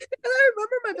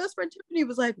best friend Tiffany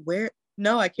was like, where?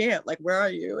 No, I can't. Like, where are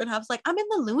you? And I was like, I'm in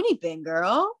the loony bin,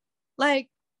 girl. Like,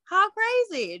 how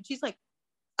crazy? And she's like,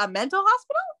 a mental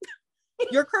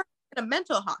hospital? You're currently in a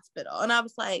mental hospital. And I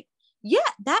was like, yeah,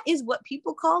 that is what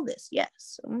people call this.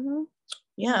 Yes. Mm-hmm.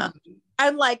 Yeah. Mm-hmm.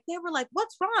 And like, they were like,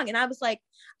 what's wrong? And I was like,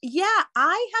 yeah,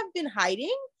 I have been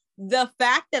hiding the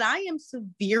fact that I am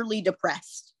severely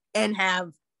depressed and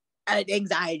have an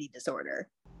anxiety disorder.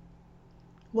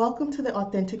 Welcome to the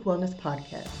Authentic Wellness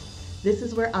Podcast. This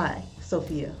is where I,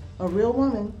 Sophia, a real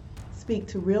woman, speak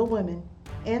to real women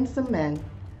and some men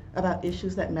about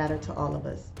issues that matter to all of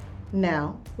us.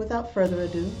 Now, without further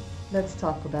ado, let's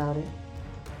talk about it.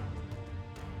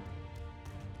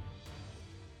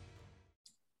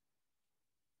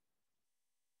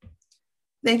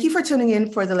 Thank you for tuning in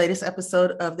for the latest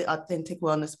episode of the Authentic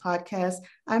Wellness Podcast.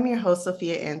 I'm your host,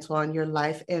 Sophia Antoine, your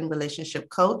life and relationship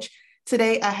coach.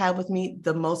 Today, I have with me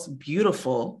the most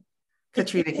beautiful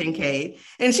Katrina Kincade,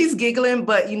 and she's giggling,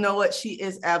 but you know what? She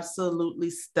is absolutely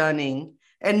stunning,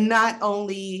 and not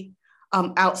only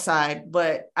outside,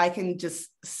 but I can just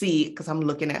see because I'm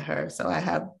looking at her. So I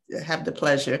have the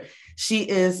pleasure. She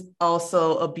is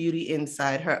also a beauty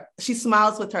inside her. She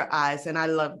smiles with her eyes, and I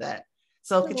love that.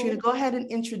 So Katrina, go ahead and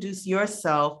introduce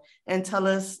yourself and tell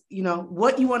us,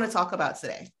 what you want to talk about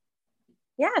today.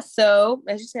 Yeah, so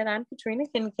as you said, I'm Katrina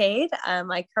Kincade.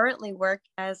 I currently work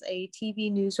as a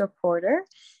TV news reporter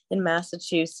in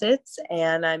Massachusetts,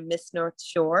 and I'm Miss North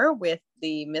Shore with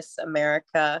the Miss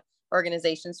America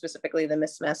organization, specifically the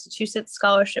Miss Massachusetts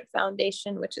Scholarship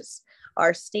Foundation, which is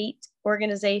our state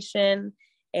organization.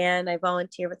 And I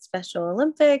volunteer with Special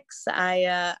Olympics.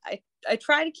 I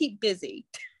try to keep busy,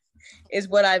 is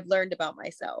what I've learned about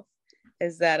myself,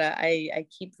 is that I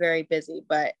keep very busy,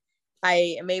 but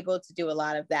I am able to do a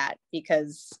lot of that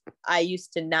because I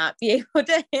used to not be able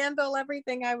to handle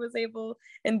everything I was able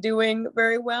and doing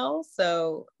very well.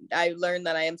 So I learned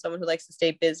that I am someone who likes to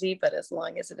stay busy, but as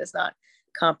long as it is not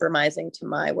compromising to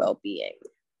my well-being.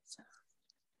 So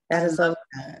that is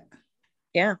that.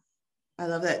 Yeah. I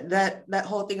love that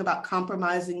whole thing about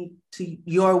compromising to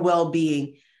your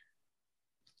well-being.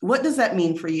 What does that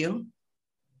mean for you?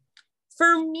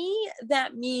 For me,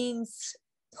 that means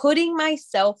putting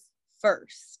myself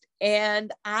first.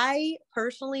 And I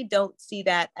personally don't see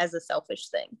that as a selfish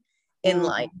thing in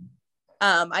life.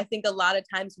 I think a lot of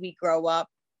times we grow up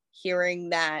hearing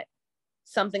that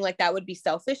something like that would be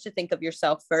selfish, to think of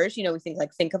yourself first. We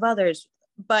think of others.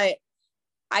 But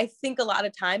I think a lot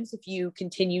of times if you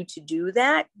continue to do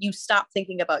that, you stop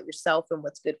thinking about yourself and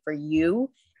what's good for you.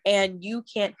 And you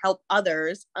can't help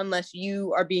others unless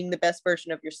you are being the best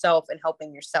version of yourself and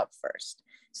helping yourself first.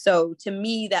 So to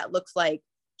me, that looks like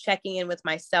checking in with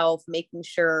myself, making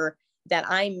sure that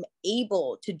I'm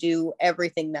able to do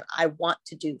everything that I want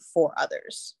to do for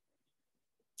others.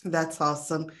 That's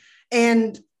awesome.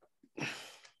 And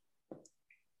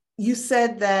you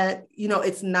said that,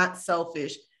 it's not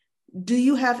selfish. Do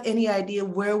you have any idea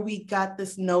where we got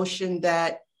this notion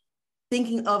that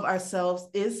thinking of ourselves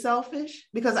is selfish?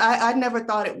 Because I never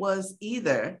thought it was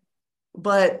either.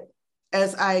 But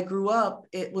as I grew up,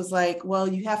 it was like, well,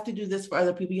 you have to do this for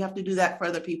other people. You have to do that for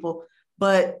other people.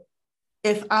 But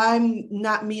if I'm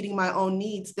not meeting my own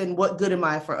needs, then what good am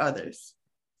I for others?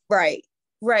 Right.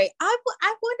 I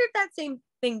wondered that same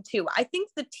thing too. I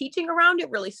think the teaching around it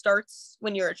really starts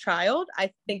when you're a child.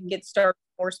 I think it starts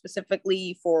more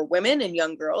specifically for women and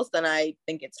young girls than I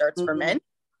think it starts for men.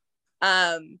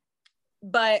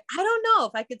 But I don't know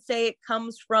if I could say it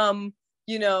comes from,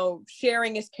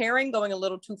 sharing is caring, going a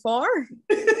little too far.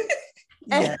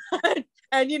 Yeah.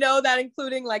 and that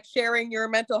including like sharing your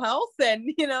mental health and,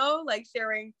 like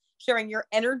sharing your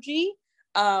energy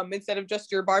instead of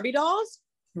just your Barbie dolls.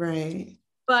 Right.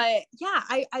 But yeah,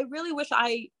 I really wish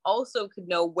I also could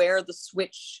know where the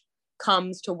switch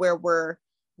comes to where we're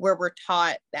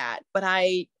taught that. But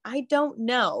I don't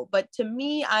know. But to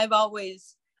me, I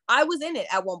was in it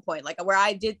at one point, like where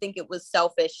I did think it was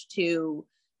selfish to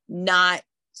not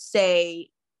say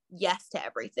yes to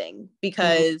everything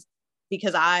because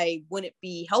I wouldn't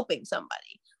be helping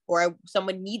somebody or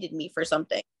someone needed me for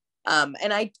something.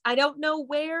 And I don't know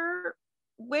where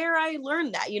I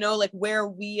learned that, like where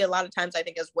we, a lot of times I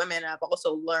think as women have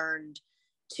also learned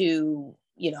to,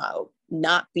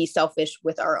 not be selfish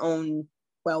with our own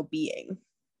well-being.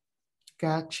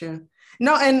 Gotcha.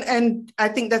 No, and I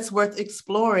think that's worth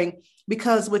exploring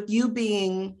because with you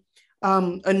being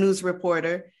a news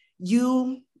reporter,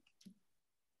 you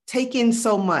take in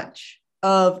so much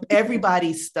of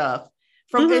everybody's stuff.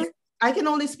 I can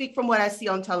only speak from what I see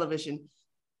on television,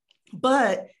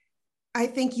 but I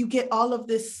think you get all of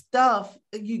this stuff.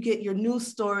 You get your news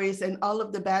stories and all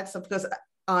of the bad stuff because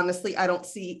honestly, I don't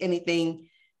see anything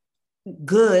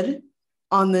good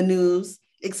on the news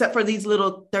except for these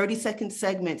little 30-second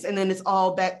segments. And then it's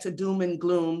all back to doom and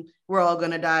gloom. We're all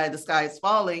going to die. The sky is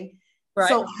falling. Right.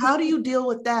 So how do you deal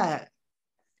with that?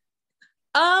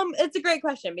 It's a great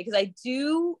question, because I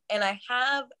do, and I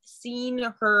have seen,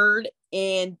 heard,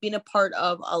 and been a part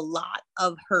of a lot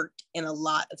of hurt and a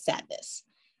lot of sadness.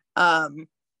 I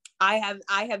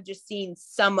have just seen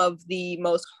some of the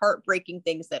most heartbreaking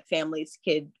things that families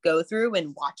could go through,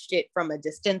 and watched it from a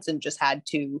distance and just had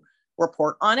to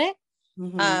report on it.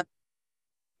 Mm-hmm.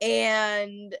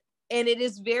 And it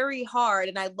is very hard.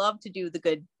 And I love to do the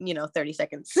good, 30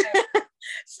 seconds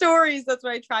stories. That's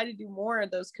why I try to do more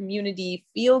of those community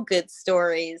feel good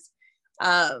stories.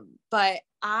 But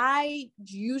I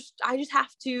just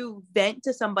have to vent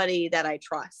to somebody that I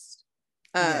trust.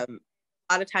 A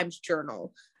lot of times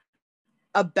journal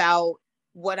about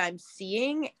what I'm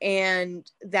seeing, and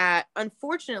that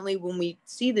unfortunately when we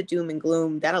see the doom and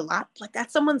gloom, that a lot, like,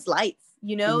 that's someone's life,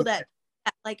 that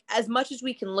like, as much as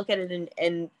we can look at it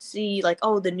and see like,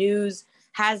 oh, the news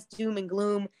has doom and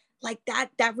gloom, like that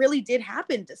really did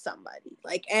happen to somebody.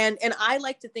 Like, and I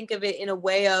like to think of it in a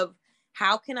way of,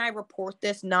 how can I report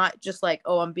this? Not just like,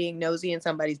 oh, I'm being nosy in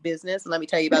somebody's business and let me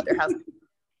tell you about their house.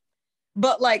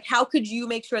 But like, how could you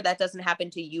make sure that doesn't happen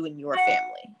to you and your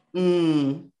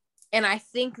family? And I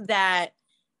think that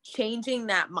changing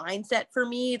that mindset for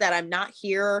me, that I'm not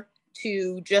here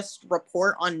to just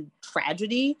report on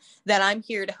tragedy, that I'm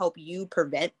here to help you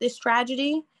prevent this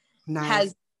tragedy,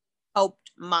 has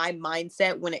helped my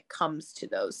mindset when it comes to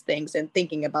those things and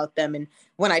thinking about them. And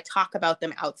when I talk about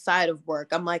them outside of work,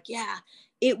 I'm like, yeah,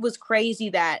 it was crazy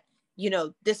that,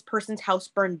 this person's house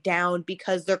burned down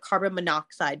because their carbon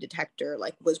monoxide detector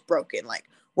like was broken. Like,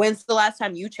 when's the last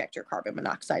time you checked your carbon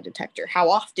monoxide detector? How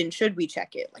often should we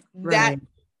check it? Like,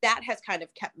 that has kind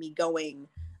of kept me going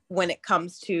when it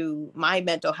comes to my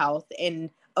mental health, and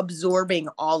absorbing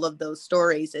all of those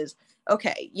stories is,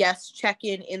 okay, yes, check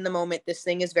in the moment. This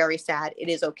thing is very sad. It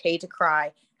is okay to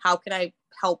cry. How can I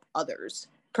help others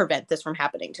prevent this from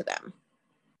happening to them?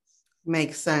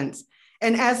 Makes sense.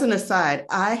 And as an aside,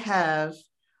 I have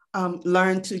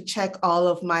learned to check all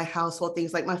of my household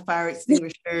things, like my fire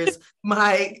extinguishers,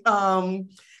 my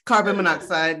carbon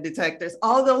monoxide detectors,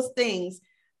 all those things.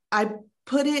 I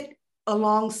put it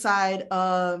alongside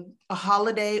a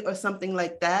holiday or something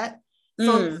like that.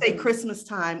 So say Christmas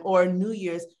time or New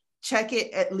Year's, check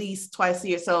it at least twice a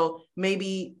year. So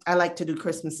maybe I like to do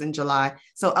Christmas in July.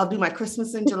 So I'll do my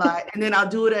Christmas in July, and then I'll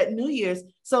do it at New Year's.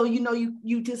 So,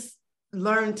 you just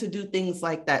learn to do things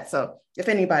like that. So if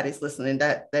anybody's listening,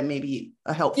 that may be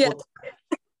a helpful tip.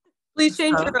 Please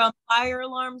change your fire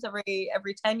alarms every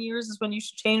 10 years is when you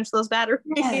should change those batteries.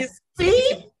 Yes.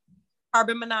 See?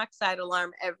 Carbon monoxide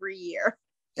alarm every year.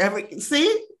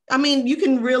 See? I mean, you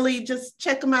can really just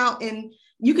check them out, and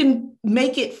you can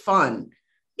make it fun.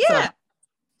 Yeah.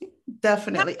 So,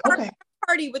 definitely. Okay.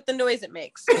 Party with the noise it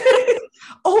makes.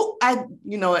 Oh,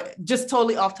 just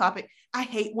totally off topic. I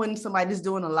hate when somebody's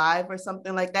doing a live or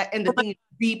something like that, and the thing is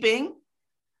beeping.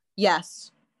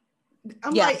 Yes.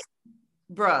 I'm like,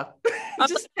 bruh,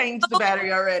 just change the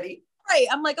battery already. Right.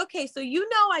 I'm like, okay, so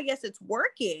I guess it's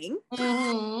working,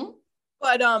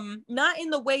 but not in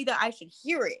the way that I should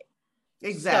hear it.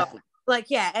 Exactly. So, like,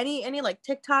 yeah, any like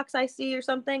TikToks I see or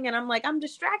something, and I'm like, I'm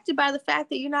distracted by the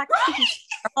fact that you're not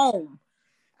home.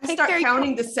 I start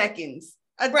counting the seconds.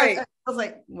 I was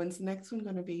like, when's the next one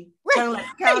going to be?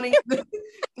 Counting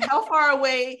how far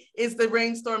away is the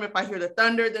rainstorm if I hear the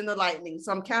thunder, then the lightning.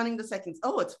 So I'm counting the seconds.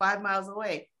 Oh, it's 5 miles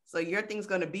away. So your thing's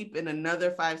going to beep in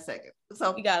another 5 seconds.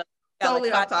 So you got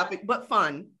totally off topic, but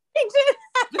fun.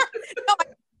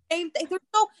 Same thing.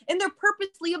 They're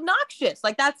purposely obnoxious.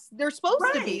 Like, they're supposed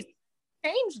to be.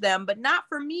 Change them, but not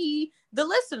for me, the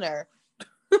listener.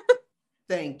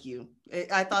 Thank you.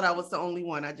 I thought I was the only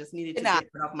one. I just needed to get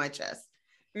it off my chest.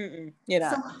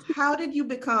 So how did you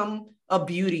become a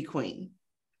beauty queen?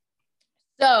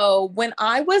 So when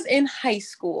I was in high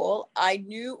school, I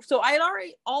had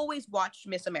already always watched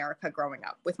Miss America growing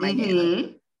up with my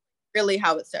nana. Really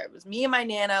how it started was me and my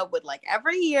nana would like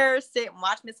every year sit and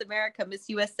watch Miss America, Miss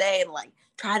USA, and like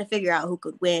try to figure out who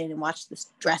could win and watch the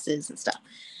dresses and stuff.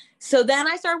 So then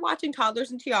I started watching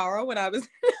Toddlers and Tiara when I was in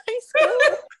high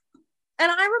school. And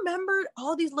I remembered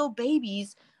all these little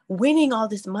babies winning all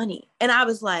this money. And I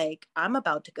was like, I'm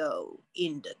about to go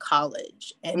into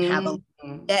college and have a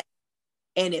debt.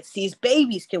 And if these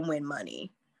babies can win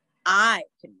money, I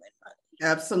can win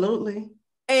money. Absolutely.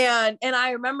 And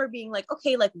I remember being like,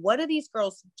 okay, like, what do these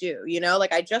girls do?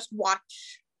 Like, I just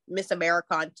watch Miss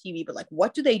America on TV, but like,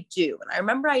 what do they do? And I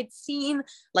remember I'd seen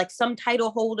like some title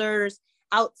holders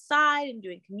outside and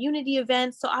doing community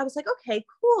events. So I was like, okay,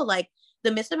 cool. Like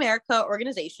the Miss America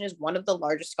organization is one of the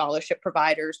largest scholarship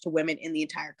providers to women in the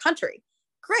entire country.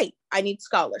 Great. I need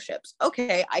scholarships.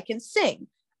 Okay. I can sing.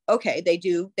 Okay. They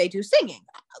do singing,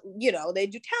 they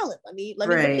do talent. Let me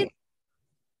look at.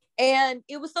 And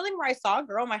it was something where I saw a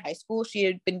girl in my high school. She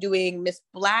had been doing Miss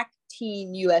Black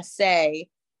Teen USA,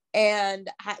 and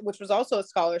which was also a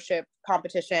scholarship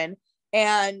competition.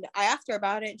 And I asked her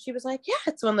about it, and she was like, yeah,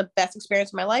 it's one of the best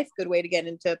experiences of my life. Good way to get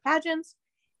into pageants.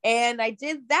 And I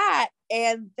did that.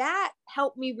 And that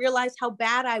helped me realize how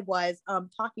bad I was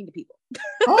talking to people.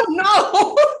 Oh,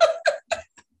 no.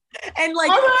 And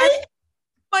like, right.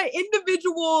 My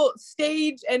individual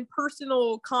stage and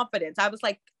personal confidence, I was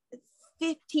like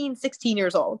 15, 16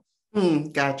 years old.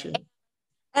 Gotcha.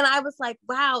 And I was like,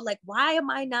 wow, like, why am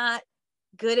I not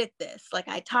good at this? Like,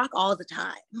 I talk all the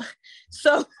time.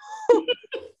 So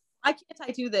why can't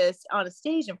I do this on a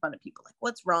stage in front of people? Like,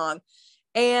 what's wrong?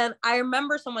 And I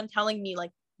remember someone telling me,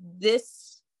 like,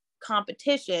 this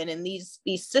competition and these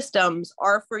systems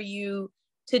are for you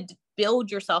to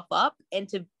build yourself up and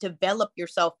to develop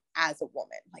yourself as a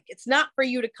woman. Like, it's not for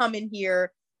you to come in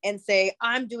here and say,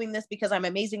 I'm doing this because I'm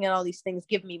amazing at all these things.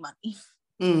 Give me money.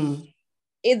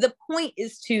 The point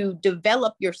is to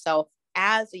develop yourself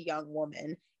as a young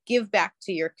woman, give back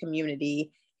to your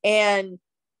community, and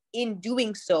in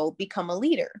doing so, become a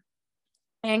leader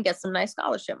and get some nice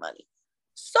scholarship money.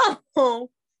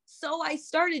 So I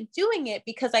started doing it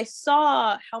because I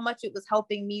saw how much it was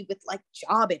helping me with like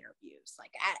job interviews.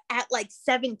 Like at like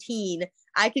 17,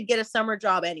 I could get a summer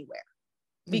job anywhere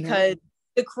because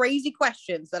the crazy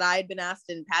questions that I had been asked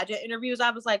in pageant interviews,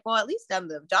 I was like, well, at least on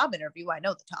the job interview, I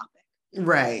know the topic.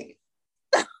 Right.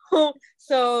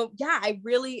 So yeah,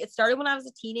 it started when I was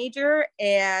a teenager,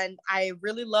 and I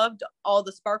really loved all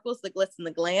the sparkles, the glitz and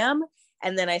the glam.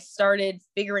 And then I started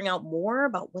figuring out more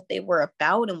about what they were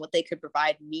about and what they could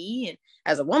provide me and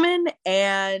as a woman.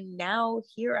 And now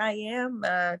here I am,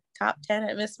 top 10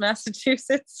 at Miss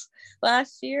Massachusetts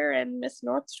last year and Miss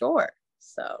North Shore.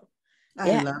 So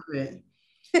I love it.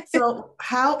 So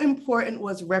how important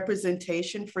was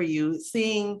representation for you,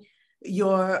 seeing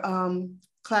your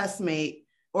classmate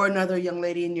or another young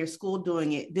lady in your school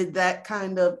doing it? Did that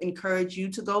kind of encourage you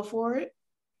to go for it?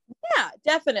 Yeah,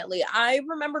 definitely. I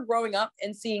remember growing up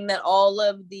and seeing that all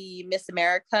of the Miss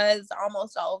Americas,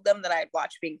 almost all of them that I'd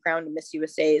watched being crowned Miss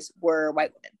USAs, were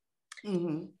white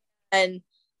women.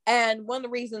 And one of the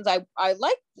reasons I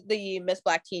liked the Miss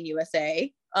Black Teen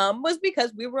USA was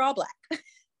because we were all Black.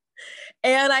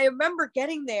 And I remember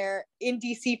getting there in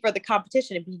DC for the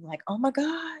competition and being like, oh my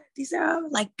God, these are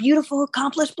like beautiful,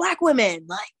 accomplished Black women.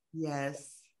 Like,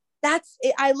 yes, that's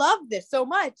it. I love this so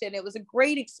much. And it was a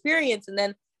great experience. And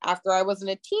then after I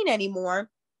wasn't a teen anymore,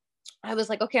 I was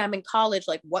like, okay, I'm in college.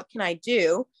 Like, what can I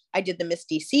do? I did the Miss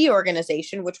DC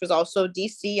organization, which was also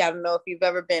DC. I don't know if you've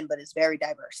ever been, but it's very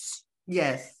diverse.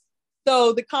 Yes.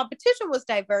 So the competition was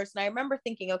diverse. And I remember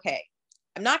thinking, okay,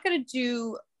 I'm not going to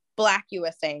do Black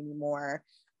USA anymore.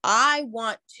 I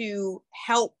want to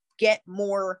help get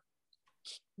more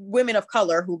women of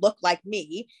color who look like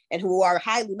me and who are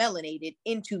highly melanated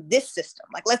into this system.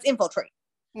 Like, let's infiltrate.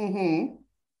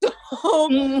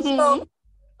 So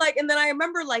like, and then I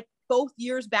remember like both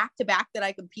years back to back that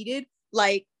I competed,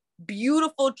 like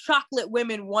beautiful chocolate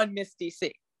women won Miss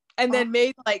DC and then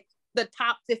made like the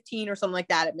top 15 or something like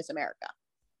that at Miss America.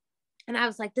 And I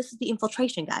was like, this is the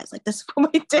infiltration, guys. Like, this is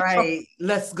what we do. Right.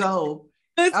 Let's go.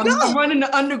 I'm running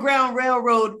the Underground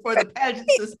Railroad for the pageant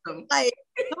system. Like,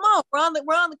 come on, we're on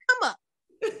the come up.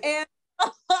 And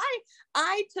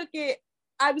I took it.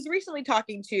 I was recently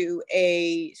talking to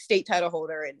a state title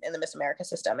holder in the Miss America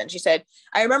system. And she said,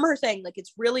 I remember her saying, like,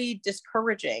 it's really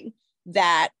discouraging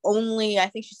that only, I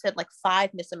think she said like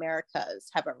 5 Miss Americas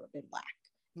have ever been Black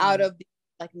out of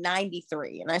like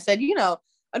 93. And I said,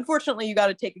 unfortunately, you got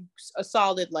to take a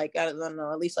solid, like, I don't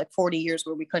know, at least like 40 years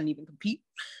where we couldn't even compete.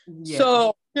 Yeah.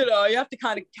 So, you have to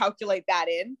kind of calculate that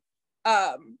in.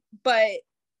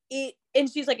 And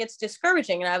she's like, it's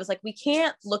discouraging. And I was like, we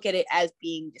can't look at it as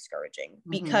being discouraging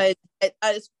because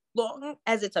as long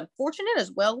as it's unfortunate,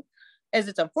 as well as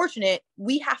it's unfortunate,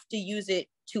 we have to use it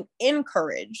to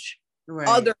encourage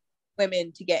other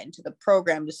women to get into the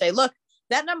program, to say, look,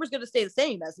 that number is going to stay the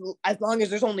same as long as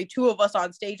there's only 2 of us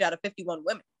on stage out of 51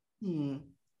 women.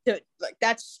 So, like,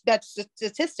 that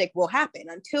statistic will happen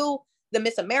until the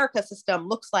Miss America system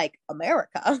looks like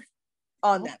America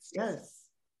on that stage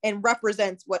and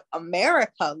represents what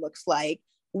America looks like.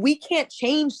 We can't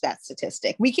change that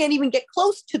statistic. We can't even get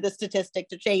close to the statistic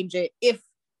to change it if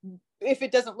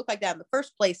it doesn't look like that in the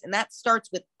first place. And that starts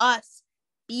with us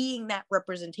being that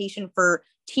representation for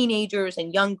teenagers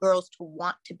and young girls to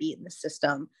want to be in the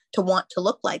system, to want to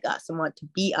look like us and want to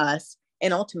be us,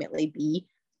 and ultimately be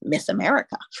Miss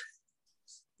America.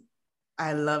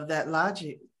 I love that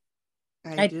logic.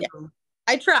 I do.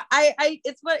 I try.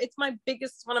 It's one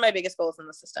of my biggest goals in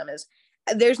the system is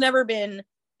there's never been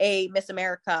a Miss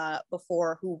America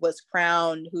before who was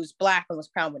crowned, who's Black and was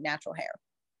crowned with natural hair.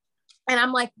 And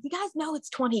I'm like, you guys know it's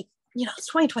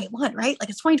 2021, right? Like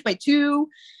it's 2022.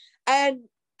 And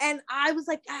I was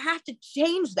like, I have to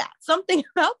change that. Something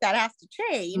about that has to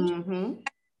change. Mm-hmm.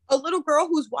 A little girl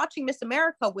who's watching Miss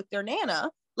America with their Nana,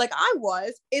 like I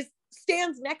was,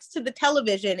 stands next to the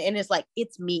television and is like,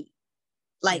 it's me.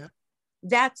 Like,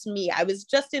 that's me. I was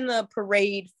just in the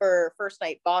parade for First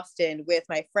Night Boston with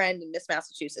my friend in Miss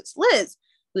Massachusetts, Liz,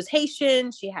 who's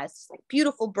Haitian. She has like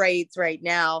beautiful braids right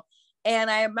now. And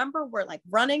I remember we're like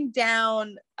running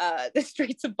down the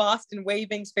streets of Boston,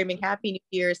 waving, screaming Happy New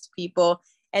Year's to people.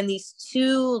 And these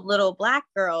two little Black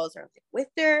girls are like, with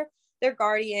their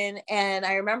guardian. And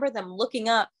I remember them looking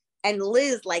up and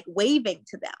Liz like waving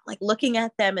to them, like looking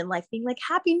at them and like being like,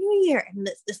 Happy New Year. And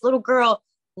this little girl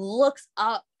looks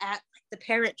up at like the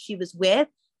parent she was with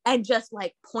and just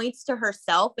like points to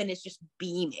herself and is just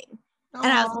beaming.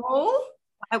 And I was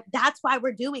like, that's why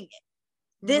we're doing it.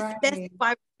 This is why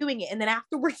we're doing it. And then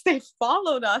afterwards they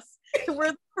followed us to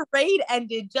where the parade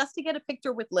ended just to get a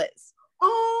picture with Liz.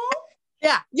 Oh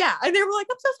yeah. And they were like,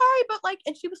 I'm so sorry, but like,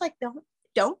 and she was like,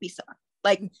 don't be sorry.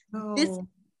 Like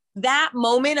that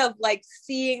moment of like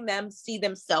seeing them see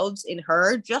themselves in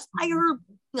her just by her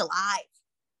being alive,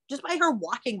 just by her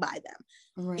walking by them,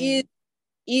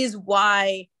 is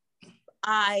why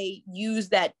I use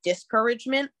that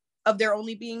discouragement of there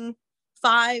only being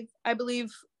 5, I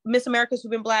believe, Miss Americas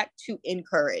who've been Black to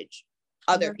encourage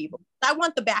other people. I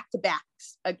want the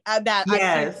back-to-backs that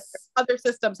I see other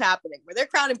systems happening where they're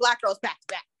crowning Black girls back to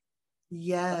back.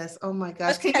 Yes. Oh my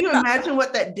gosh. Can you imagine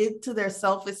what that did to their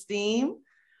self-esteem?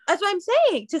 That's what I'm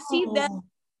saying. To see them,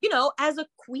 as a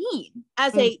queen,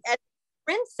 as a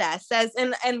princess,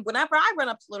 and whenever I run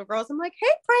up to little girls, I'm like, hey,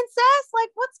 princess, like,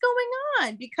 what's going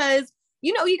on? Because,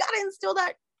 you got to instill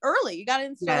that early. You got to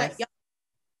instill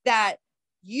that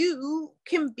you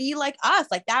can be like us,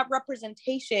 like that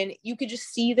representation. You could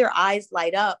just see their eyes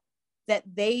light up that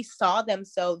they saw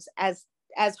themselves as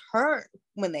her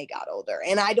when they got older.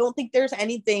 And I don't think there's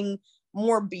anything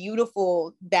more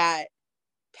beautiful that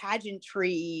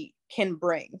pageantry can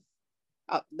bring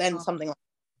than something like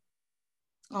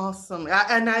that. Awesome.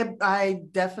 I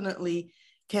definitely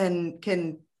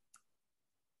can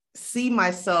see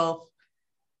myself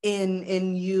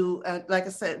in you. Like I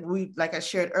said, like I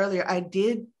shared earlier, I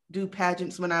did do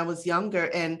pageants when I was younger,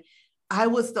 and I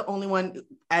was the only one.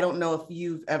 I don't know if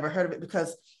you've ever heard of it,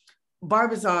 because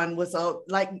Barbizon was a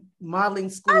like modeling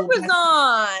school.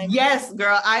 Barbizon. Yes,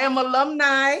 girl. I am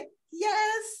alumni.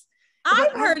 Yes.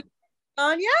 I've heard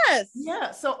on. Yes.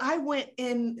 Yeah. So I went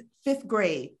in 5th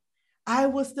grade. I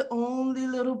was the only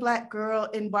little Black girl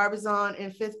in Barbizon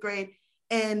in 5th grade.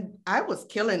 And I was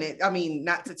killing it. I mean,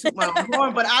 not to toot my own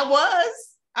horn, but I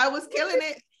was killing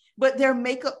it. But their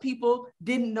makeup people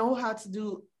didn't know how to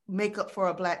do makeup for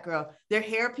a Black girl. Their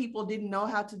hair people didn't know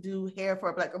how to do hair for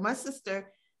a Black girl.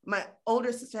 My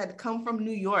older sister had to come from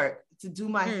New York to do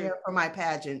my hair for my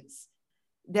pageants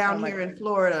down here in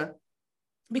Florida,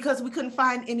 because we couldn't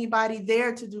find anybody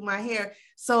there to do my hair.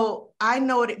 So I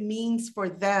know what it means for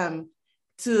them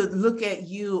to look at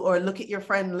you or look at your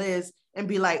friend Liz and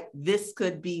be like, this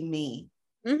could be me.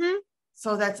 Mm-hmm.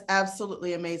 So that's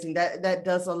absolutely amazing. That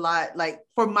does a lot, like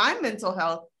for my mental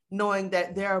health, knowing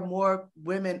that there are more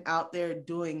women out there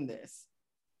doing this.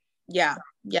 Yeah.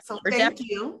 So thank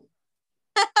you.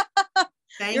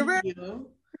 Thank you.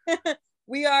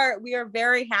 We are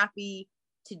very happy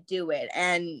to do it,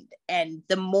 and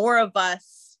the more of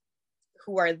us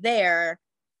who are there,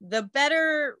 the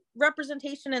better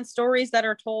representation and stories that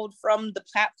are told from the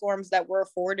platforms that we're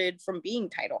afforded from being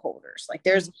title holders. Like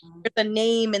there's a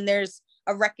name and there's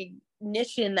a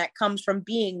recognition that comes from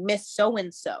being Miss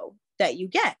so-and-so that you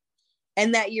get,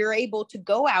 and that you're able to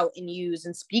go out and use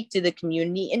and speak to the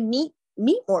community and meet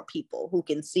more people who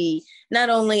can see not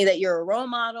only that you're a role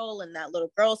model and that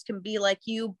little girls can be like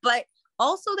you, but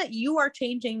also that you are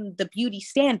changing the beauty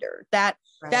standard, that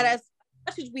as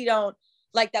much as we don't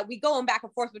like that, we going back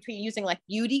and forth between using like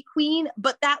beauty queen,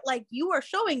 but that like you are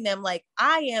showing them like,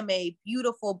 I am a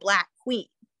beautiful Black queen.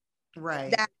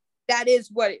 Right. That is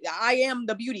what I am,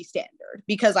 the beauty standard,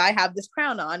 because I have this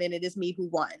crown on and it is me who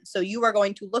won. So you are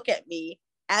going to look at me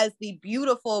as the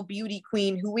beautiful beauty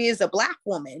queen who is a Black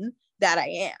woman that I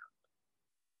am.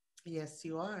 Yes,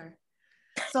 you are.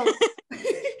 So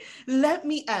let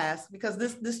me ask, because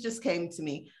this just came to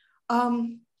me.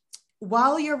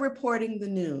 While you're reporting the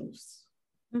news,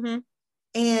 Mm-hmm.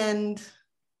 and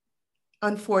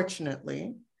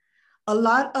unfortunately, a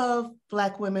lot of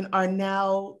Black women are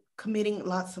now committing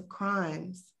lots of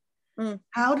crimes.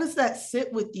 How does that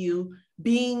sit with you,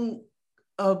 being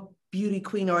a beauty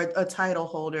queen or a title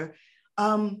holder,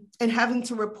 and having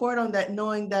to report on that,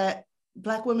 knowing that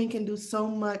Black women can do so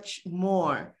much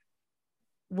more?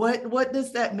 What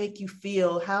does that make you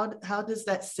feel? How does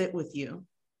that sit with you?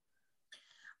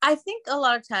 I think a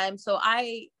lot of times, so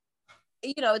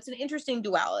it's an interesting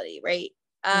duality, right?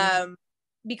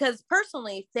 Because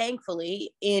personally,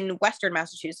 thankfully, in Western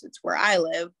Massachusetts, where I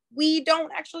live, we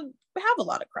don't actually have a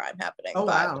lot of crime happening. Oh,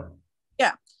 but wow.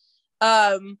 Yeah.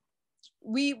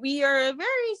 We are a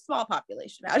very small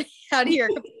population out here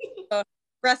compared to the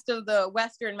rest of the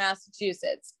Western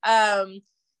Massachusetts.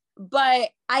 But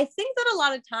I think that a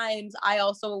lot of times I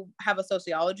also have a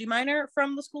sociology minor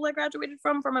from the school I graduated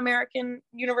from American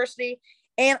University.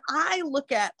 And I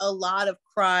look at a lot of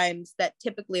crimes that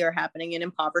typically are happening in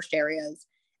impoverished areas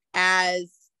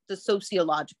as the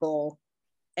sociological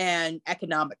and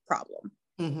economic problem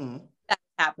that's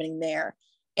happening there,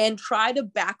 and try to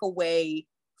back away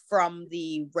from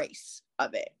the race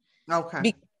of it.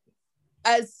 Okay.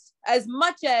 As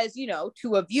much as,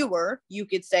 to a viewer, you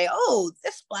could say, oh,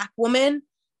 this Black woman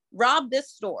robbed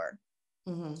this store,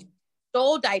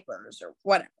 stole diapers or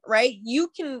whatever, right? You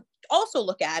can also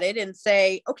look at it and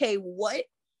say, okay, what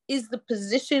is the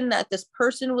position that this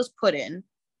person was put in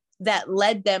that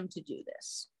led them to do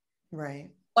this? Right.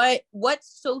 What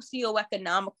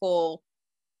socioeconomical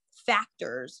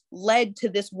factors led to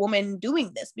this woman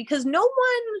doing this? Because no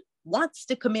one wants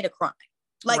to commit a crime.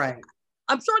 Right.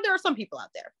 I'm sure there are some people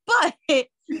out there, but the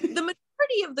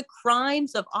majority of the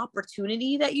crimes of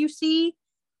opportunity that you see,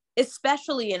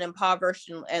 especially in impoverished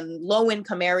and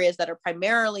low-income areas that are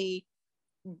primarily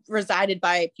resided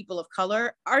by people of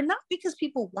color, are not because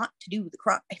people want to do the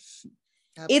crime.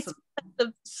 Absolutely. It's because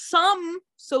of some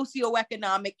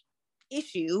socioeconomic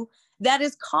issue that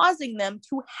is causing them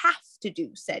to have to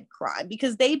do said crime,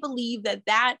 because they believe that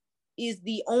that is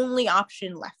the only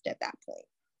option left at that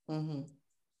point.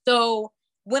 So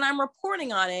when I'm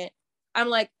reporting on it, I'm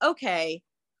like, okay,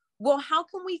 well, how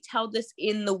can we tell this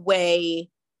in the way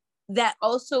that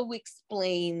also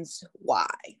explains why?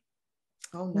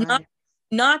 Oh, nice.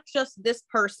 Not just this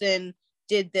person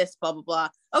did this, blah, blah, blah.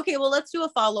 Okay, well, let's do a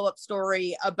follow-up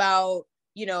story about,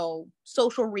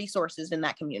 social resources in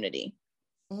that community,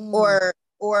 or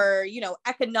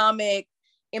economic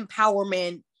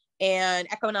empowerment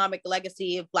and economic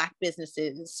legacy of Black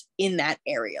businesses in that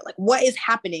area. Like, what is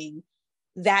happening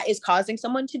that is causing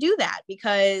someone to do that?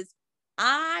 Because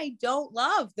I don't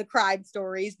love the crime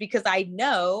stories, because I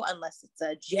know, unless it's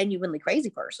a genuinely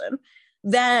crazy person,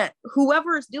 that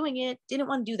whoever is doing it didn't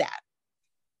want to do that.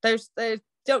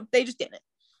 They just didn't.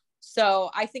 So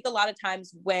I think a lot of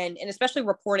times and especially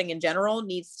reporting in general,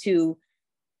 needs to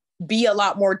be a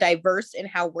lot more diverse in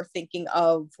how we're thinking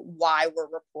of why we're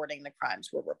reporting the crimes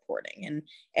we're reporting,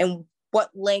 and what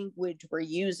language we're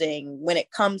using when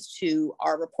it comes to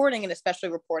our reporting, and especially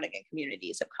reporting in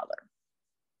communities of color.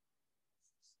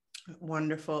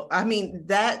 Wonderful. I mean,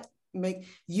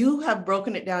 you have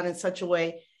broken it down in such a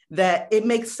way that it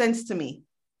makes sense to me.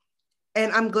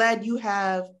 And I'm glad you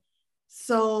have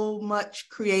so much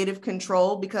creative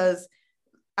control, because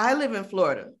I live in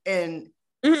Florida, and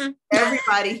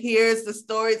everybody hears the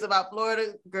stories about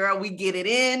Florida. Girl, we get it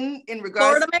in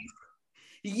regards to,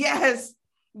 yes,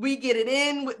 we get it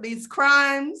in with these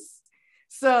crimes.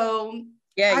 So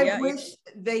I wish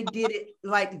they did it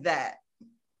like that.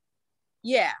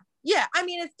 Yeah. I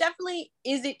mean, it's definitely,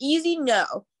 is it easy?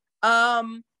 No.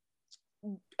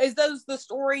 Is those the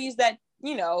stories that,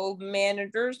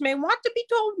 managers may want to be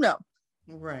told? No.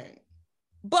 Right.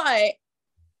 But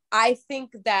I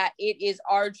think that it is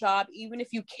our job, even if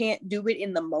you can't do it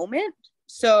in the moment.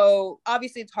 So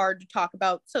obviously it's hard to talk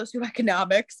about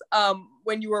socioeconomics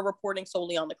when you are reporting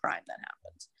solely on the crime that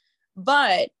happens.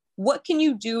 But what can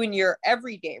you do in your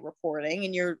everyday reporting,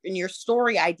 in your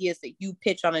story ideas that you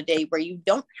pitch on a day where you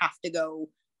don't have to go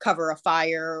cover a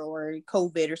fire or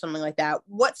COVID or something like that?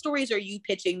 What stories are you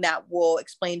pitching that will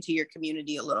explain to your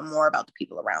community a little more about the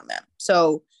people around them?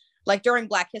 So like during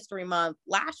Black History Month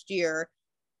last year,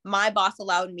 my boss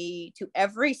allowed me to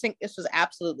this was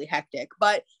absolutely hectic,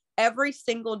 but every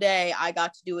single day I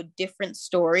got to do a different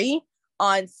story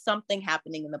on something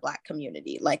happening in the Black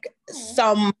community, like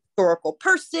some historical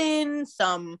person,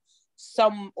 some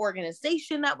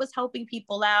organization that was helping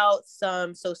people out,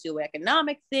 some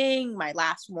socioeconomic thing. My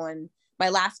last one, my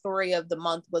last story of the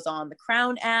month was on the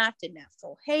Crown Act and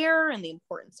natural hair and the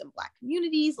importance in Black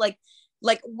communities. Like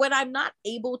when I'm not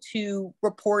able to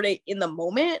report it in the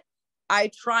moment, I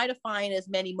try to find as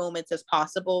many moments as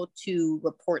possible to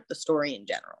report the story in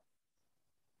general.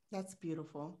 That's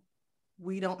beautiful.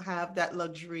 We don't have that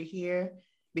luxury here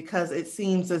because it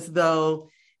seems as though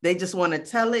they just want to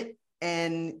tell it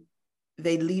and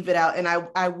they leave it out. And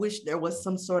I wish there was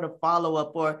some sort of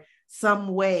follow-up or some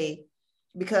way,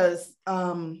 because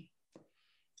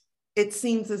it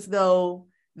seems as though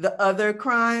the other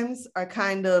crimes are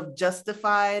kind of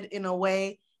justified in a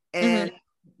way, and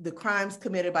the crimes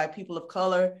committed by people of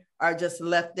color are just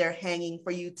left there hanging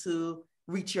for you to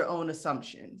reach your own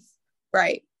assumptions.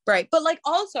 Right. But like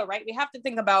also, right, we have to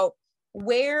think about,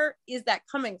 where is that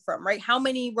coming from, right? How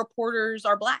many reporters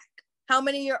are Black? How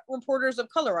many reporters of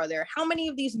color are there? How many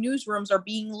of these newsrooms are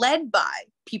being led by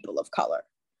people of color?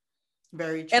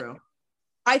 Very true. And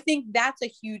I think that's a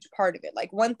huge part of it.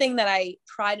 Like one thing that I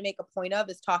try to make a point of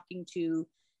is talking to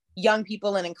young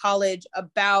people and in college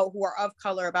about who are of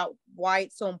color, about why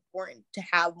it's so important to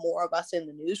have more of us in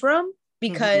the newsroom,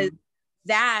 because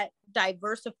that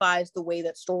diversifies the way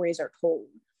that stories are told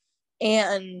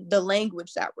and the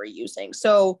language that we're using.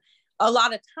 So a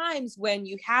lot of times when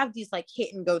you have these like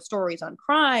hit and go stories on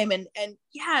crime, and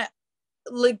yeah,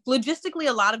 like logistically,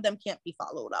 a lot of them can't be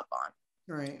followed up on.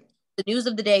 Right. The news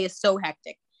of the day is so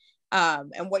hectic.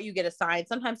 And what you get assigned,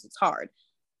 sometimes it's hard,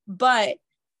 but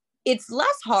it's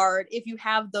less hard if you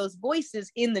have those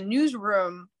voices in the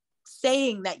newsroom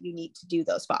saying that you need to do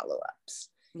those follow-ups.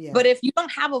 Yeah. But if you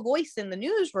don't have a voice in the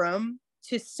newsroom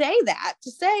to say,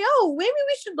 oh, maybe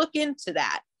we should look into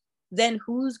that, then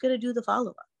who's going to do the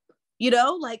follow-up? You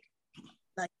know, like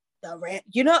the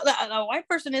white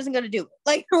person isn't going to do it.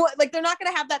 Like they're not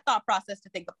going to have that thought process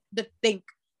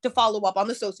to follow up on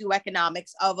the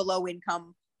socioeconomics of a low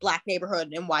income Black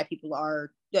neighborhood and why people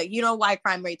are, why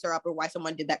crime rates are up or why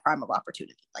someone did that crime of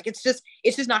opportunity. Like it's just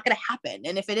not going to happen.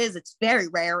 And if it is, it's very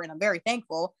rare, and I'm very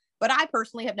thankful, but I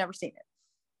personally have never seen it.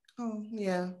 Oh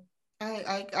yeah,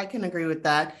 I can agree with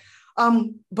that.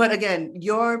 But again,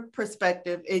 your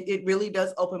perspective, it really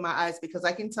does open my eyes, because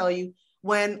I can tell you,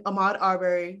 when Ahmaud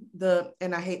Arbery,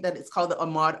 and I hate that it's called the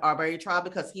Ahmaud Arbery trial,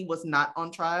 because he was not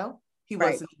on trial. He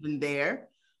wasn't even there.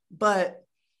 But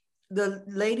the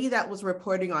lady that was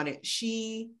reporting on it,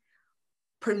 she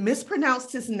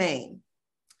mispronounced his name.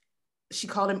 She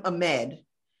called him Ahmed.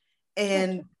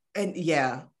 And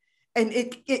yeah, and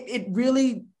it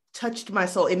really touched my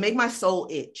soul. It made my soul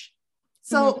itch.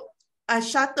 So I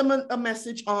shot them a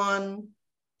message on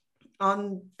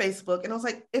Facebook, and I was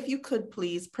like, if you could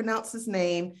please pronounce his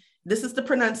name. This is the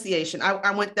pronunciation.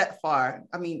 I went that far.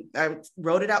 I mean, I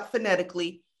wrote it out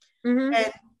phonetically.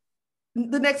 And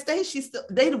the next day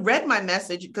they read my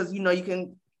message, because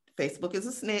Facebook is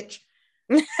a snitch.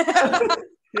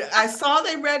 I saw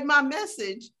they read my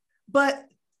message, but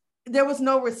there was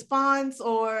no response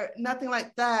or nothing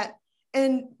like that.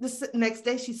 And the next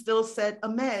day she still said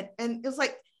Ahmed. And it was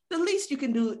like, the least you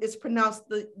can do is pronounce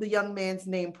the young man's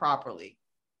name properly.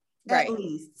 At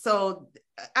least. So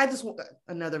I just want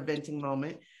another venting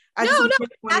moment. I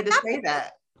wanted to say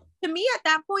that. To me, at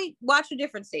that point, watch a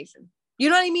different station. You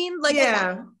know what I mean? Like,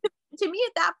 yeah. To me,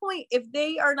 at that point, if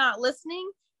they are not listening,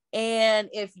 and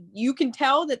if you can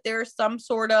tell that there's some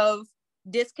sort of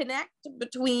disconnect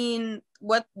between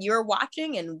what you're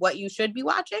watching and what you should be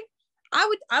watching,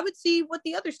 I would see what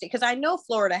the other state, because I know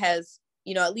Florida has,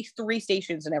 at least 3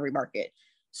 stations in every market.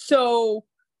 So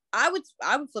I would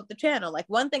flip the channel. Like,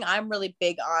 one thing I'm really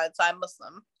big on, so I'm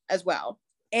Muslim as well,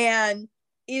 and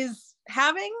is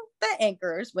having the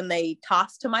anchors, when they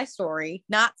toss to my story,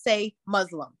 not say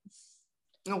Muslim.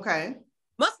 Okay.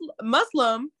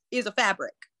 Muslim is a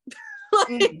fabric.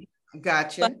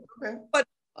 Gotcha. Okay. What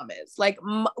Muslim is, like,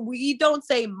 we don't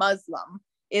say Muslim,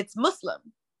 it's Muslim.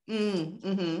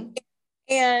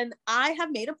 And I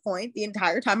have made a point the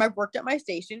entire time I've worked at my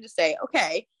station to say,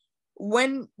 okay,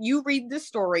 when you read this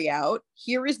story out,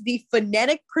 here is the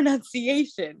phonetic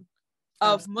pronunciation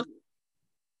of Muslim.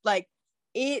 Like,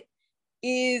 it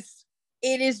is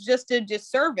just a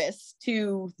disservice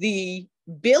to the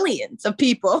billions of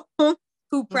people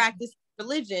who practice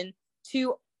religion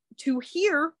to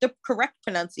hear the correct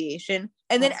pronunciation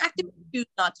and then actively choose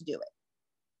not to do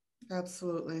it.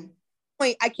 Absolutely.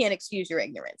 I can't excuse your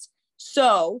ignorance.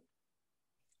 So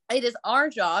it is our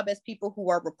job as people who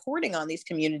are reporting on these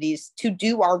communities to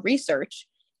do our research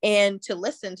and to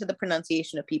listen to the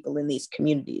pronunciation of people in these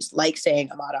communities, like saying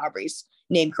Ahmaud Arbery's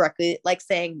name correctly, like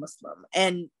saying Muslim,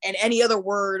 and any other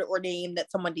word or name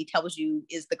that somebody tells you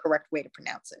is the correct way to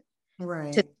pronounce it.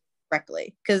 Right.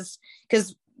 Correctly. Because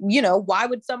why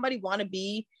would somebody want to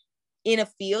be in a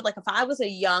field? Like if I was a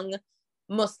young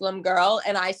Muslim girl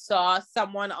and I saw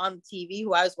someone on TV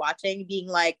who I was watching being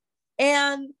like,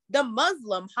 and the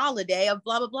Muslim holiday of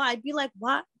blah, blah, blah, I'd be like,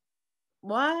 what?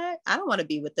 I don't want to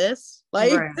be with this.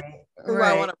 Like, Right. who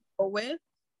I want to go with.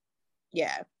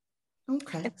 Yeah.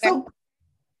 Okay. So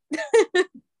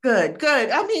good.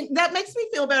 I mean, that makes me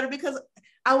feel better because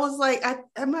I was like,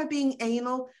 am I being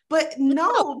anal? But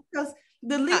no, because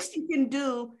the least you can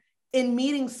do in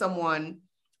meeting someone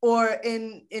or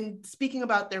in speaking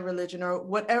about their religion or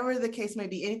whatever the case may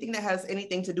be, anything that has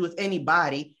anything to do with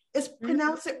anybody, is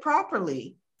pronounce it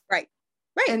properly. Right.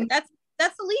 And that's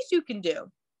the least you can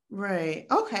do. Right.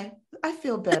 Okay. I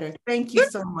feel better. Thank you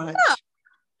so much.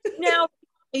 Now,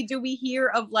 do we hear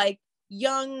of like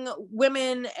young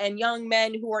women and young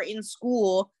men who are in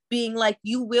school being like,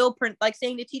 like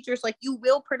saying to teachers, like, you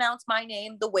will pronounce my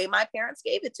name the way my parents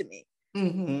gave it to me.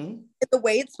 The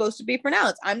way it's supposed to be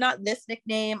pronounced. I'm not this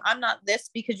nickname. I'm not this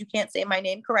because you can't say my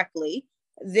name correctly.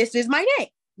 This is my name.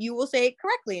 You will say it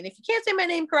correctly. And if you can't say my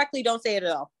name correctly, don't say it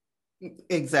at all.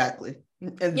 Exactly.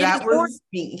 And that was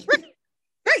me.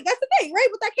 Right. That's the thing, right?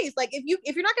 With that case, like if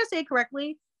you're not going to say it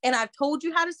correctly and I've told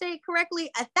you how to say it correctly,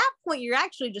 at that point, you're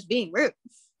actually just being rude.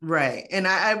 Right. And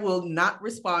I will not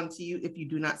respond to you if you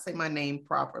do not say my name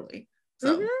properly.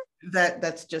 So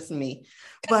that's just me.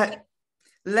 But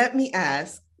let me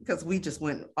ask, because we just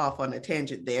went off on a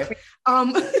tangent there.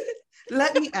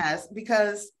 Let me ask,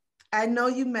 because I know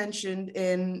you mentioned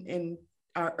in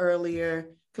our earlier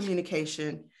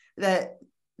communication that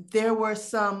there were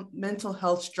some mental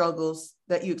health struggles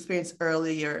that you experienced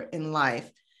earlier in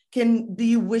life. Do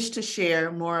you wish to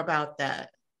share more about that?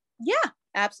 Yeah,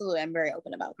 absolutely. I'm very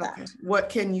open about that. What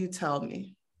can you tell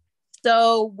me?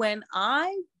 So when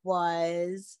I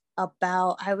was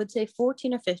about, I would say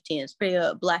 14 or 15, it's pretty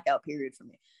a blackout period for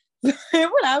me.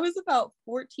 When I was about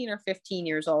 14 or 15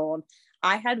 years old,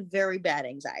 I had very bad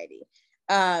anxiety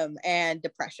and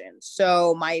depression.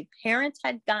 So my parents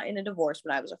had gotten a divorce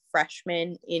when I was a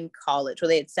freshman in college, or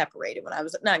they had separated when I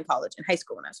was not in college, in high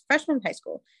school, when I was a freshman in high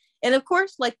school. And of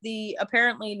course, like the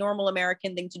apparently normal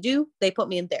American thing to do, they put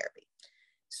me in therapy.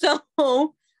 So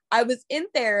I was in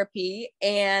therapy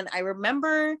and I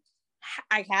remember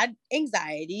I had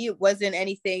anxiety. It wasn't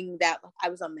anything that I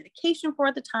was on medication for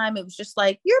at the time. It was just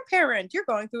like, you're a parent, you're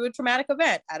going through a traumatic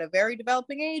event at a very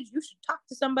developing age. You should talk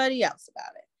to somebody else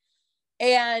about it.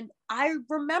 And I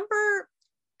remember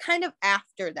kind of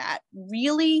after that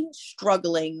really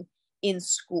struggling in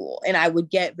school, and I would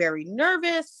get very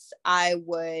nervous. I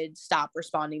would stop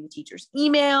responding to teachers'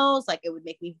 emails. Like it would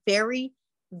make me very,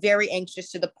 very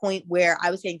anxious to the point where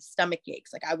I was getting stomach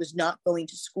aches. Like I was not going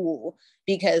to school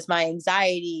because my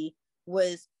anxiety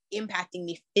was impacting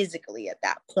me physically at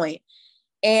that point.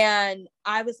 And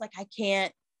I was like, I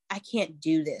can't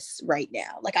do this right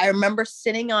now. Like I remember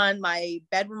sitting on my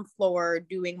bedroom floor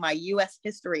doing my US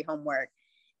history homework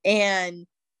and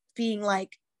being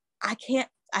like, I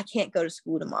can't go to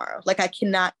school tomorrow. Like I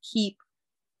cannot keep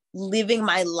living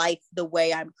my life the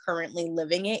way I'm currently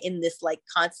living it, in this like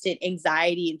constant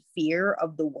anxiety and fear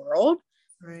of the world.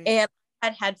 Right. And I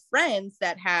had friends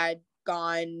that had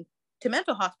gone to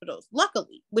mental hospitals,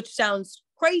 luckily, which sounds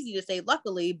crazy to say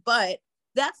luckily, but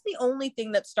that's the only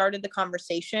thing that started the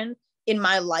conversation in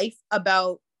my life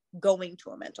about going to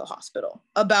a mental hospital,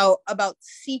 about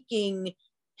seeking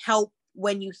help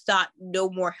when you thought no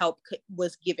more help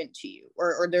was given to you,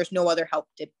 or there's no other help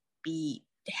to be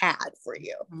had for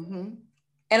you.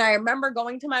 And I remember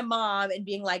going to my mom and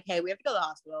being like, hey, we have to go to the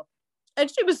hospital. And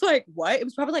she was like, what? It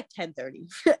was probably like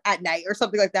 10:30 at night or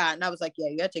something like that. And I was like, yeah,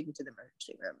 you gotta take me to the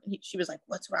emergency room. And she was like,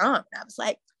 what's wrong? And I was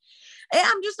like, hey,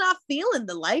 I'm just not feeling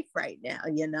the life right now,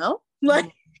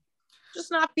 like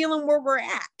just not feeling where we're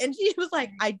at. And she was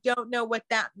like, I don't know what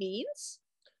that means,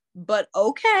 but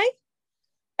okay.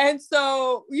 And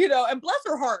so, and bless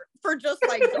her heart for just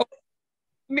like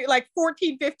me, like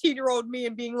 14, 15-year-old me,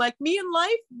 and being like, me and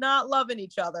life not loving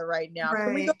each other right now. Right.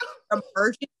 Can we go to the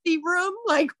emergency room?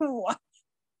 Like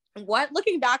what?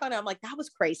 Looking back on it, I'm like, that was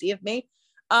crazy of me.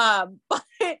 So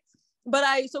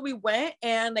we went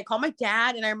and they called my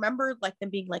dad, and I remember like them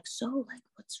being like, so like,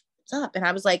 what's up? And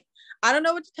I was like, I don't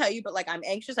know what to tell you, but like, I'm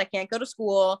anxious. I can't go to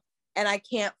school and I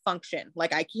can't function.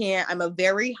 Like I'm a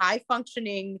very high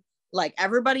functioning, like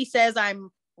everybody says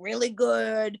I'm really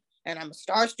good and I'm a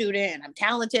star student and I'm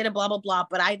talented and blah, blah, blah.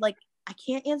 But I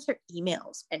can't answer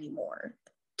emails anymore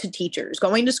to teachers.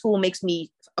 Going to school makes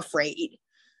me afraid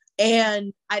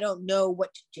and I don't know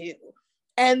what to do.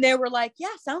 And they were like,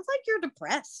 yeah, sounds like you're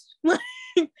depressed.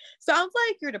 Sounds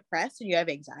like you're depressed and you have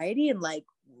anxiety, and like,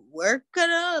 we're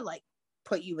gonna like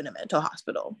put you in a mental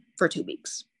hospital for 2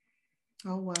 weeks.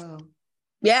 Oh, wow.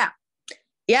 Yeah.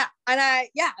 Yeah. And I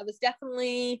was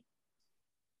definitely,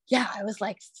 I was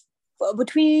like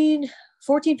between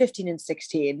 14, 15, and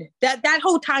 16. That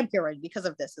whole time period, because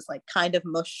of this, is like kind of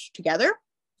mushed together.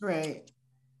 Right.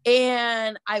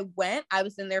 And I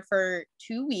was in there for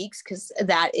 2 weeks because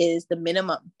that is the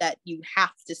minimum that you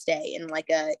have to stay in,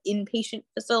 like a inpatient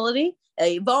facility,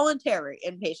 a voluntary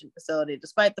inpatient facility,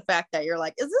 despite the fact that you're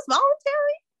like, is this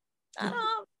voluntary?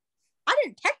 I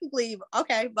didn't technically,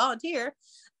 volunteer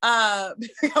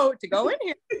to go in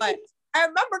here. But I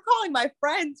remember calling my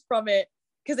friends from it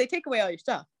because they take away all your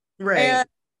stuff. Right. And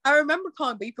I remember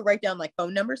calling, but you could write down like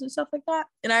phone numbers and stuff like that.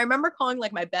 And I remember calling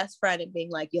like my best friend and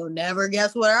being like, you'll never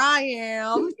guess where I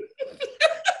am.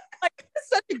 Like,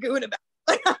 such a goon about it.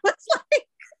 Like, I was like,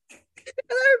 and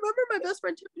I remember my best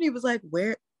friend Tiffany was like,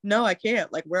 where? No, I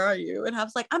can't. Like, where are you? And I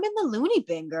was like, I'm in the loony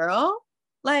bin, girl.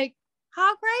 Like,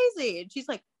 how crazy? And she's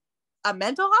like, a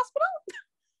mental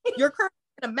hospital? You're currently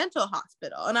in a mental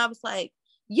hospital. And I was like,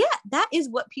 yeah, that is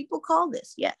what people call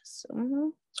this. Yes. Mm-hmm.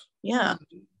 Yeah.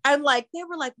 And like, they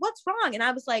were like, what's wrong? And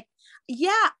I was like,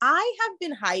 yeah, I have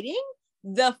been hiding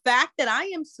the fact that I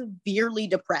am severely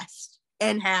depressed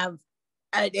and have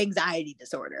an anxiety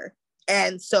disorder.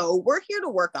 And so we're here to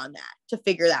work on that, to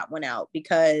figure that one out,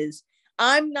 because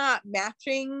I'm not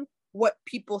matching what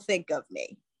people think of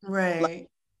me. Right. Like,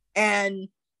 and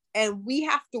we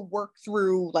have to work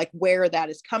through like where that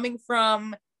is coming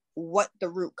from, what the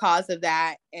root cause of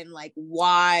that, and like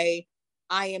why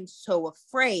I am so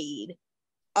afraid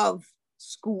of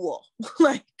school,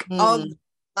 like of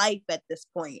life at this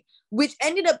point, which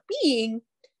ended up being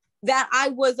that I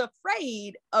was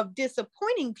afraid of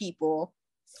disappointing people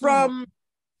from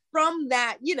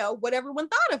that, what everyone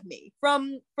thought of me,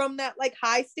 from that like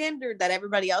high standard that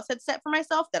everybody else had set for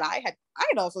myself, that I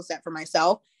had also set for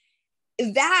myself.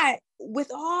 That,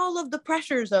 with all of the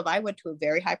pressures of, I went to a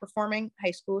very high performing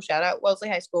high school, shout out Wellesley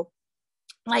High School,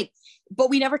 like, but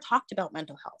we never talked about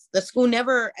mental health. The school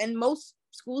never, and most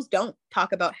schools don't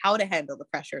talk about how to handle the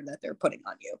pressure that they're putting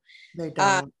on you. They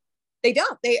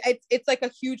don't. It's like a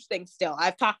huge thing still.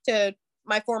 I've talked to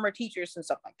my former teachers and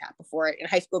stuff like that before in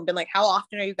high school and been like, how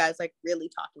often are you guys like really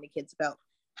talking to kids about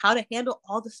how to handle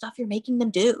all the stuff you're making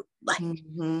them do? Like,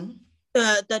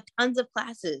 the tons of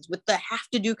classes with the have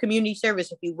to do community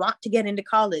service if you want to get into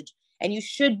college, and you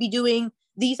should be doing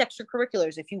these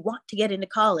extracurriculars if you want to get into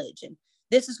college, and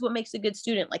this is what makes a good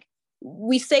student. Like,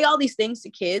 we say all these things to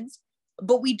kids,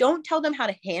 but we don't tell them how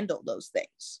to handle those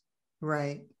things.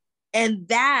 Right. And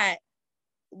that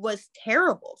was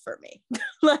terrible for me.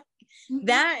 Like,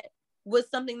 that was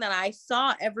something that I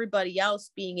saw everybody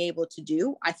else being able to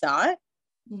do, I thought.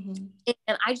 And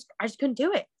I just couldn't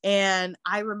do it. And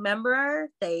I remember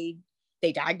they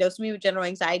diagnosed me with general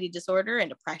anxiety disorder and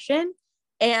depression.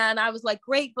 And I was like,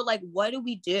 great, but like, what do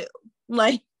we do?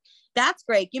 Like, that's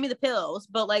great, give me the pills,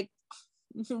 but like,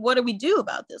 what do we do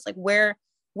about this? Like, where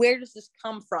does this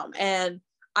come from? And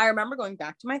I remember going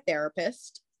back to my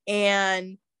therapist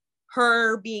and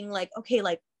her being like, okay,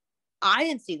 like, I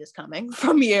didn't see this coming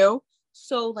from you.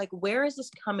 So like, where is this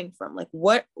coming from? Like,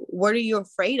 what are you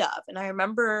afraid of? And I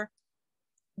remember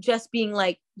just being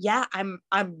like, yeah, I'm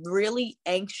really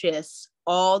anxious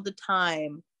all the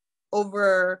time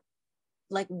over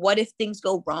like, what if things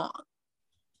go wrong?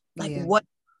 Like,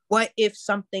 what if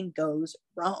something goes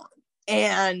wrong?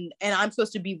 And I'm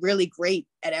supposed to be really great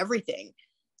at everything,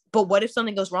 but what if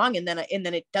something goes wrong and then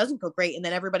it doesn't go great, and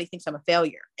then everybody thinks I'm a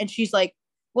failure? And she's like,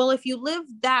 well, if you live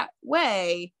that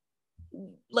way,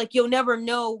 like, you'll never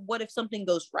know what if something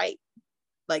goes right.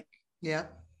 Like, yeah.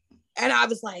 And I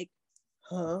was like,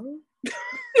 huh?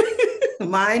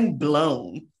 Mind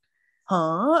blown.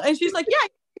 Huh? And she's like, yeah,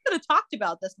 you could have talked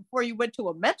about this before you went to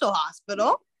a mental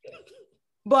hospital.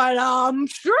 But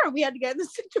sure, we had to get in the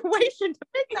situation to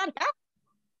make that happen.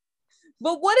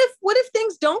 But what if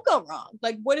things don't go wrong?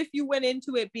 Like, what if you went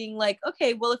into it being like,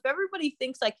 okay, well, if everybody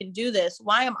thinks I can do this,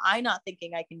 why am I not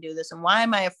thinking I can do this? And why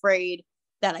am I afraid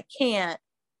that I can't?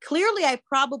 Clearly, I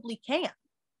probably can.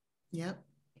 Yep.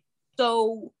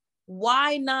 So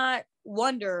why not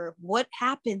wonder what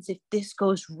happens if this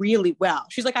goes really well?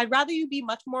 She's like, I'd rather you be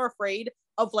much more afraid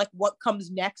of like what comes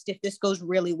next if this goes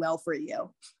really well for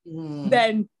you,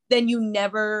 then you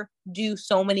never do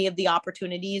so many of the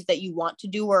opportunities that you want to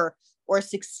do, or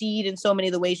succeed in so many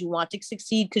of the ways you want to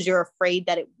succeed, because you're afraid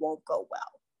that it won't go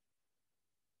well.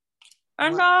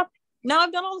 And now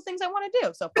I've done all the things I want to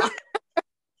do so far.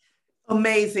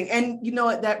 Amazing. And you know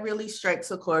what, that really strikes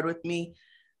a chord with me,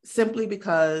 simply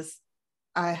because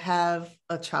I have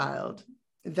a child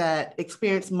that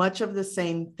experienced much of the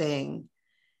same thing.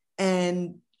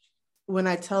 And when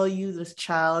I tell you this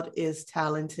child is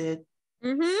talented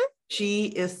Mm-hmm. She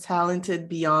is talented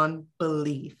beyond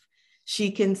belief.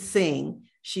 She can sing,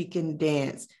 she can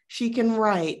dance, she can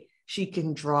write, she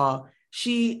can draw.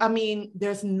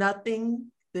 There's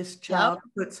nothing this child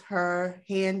puts her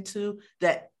hand to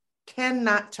that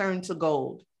cannot turn to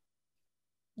gold.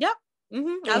 Yep.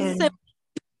 Mm-hmm. I was And,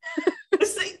 the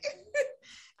same.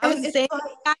 I was and the it's same.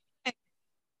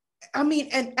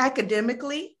 like, and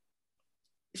academically,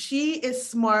 she is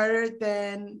smarter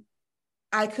than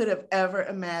I could have ever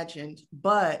imagined.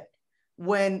 But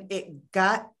when it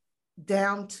got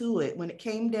down to it, when it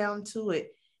came down to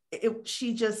it,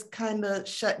 she just kind of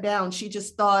shut down. She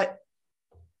just thought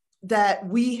that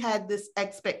we had this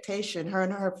expectation, her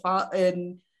and her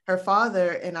father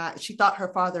and I, she thought her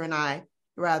father and I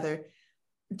rather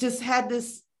just had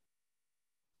this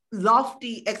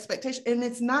lofty expectation. And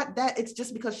it's not that, it's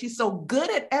just because she's so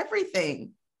good at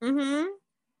everything. Mm-hmm.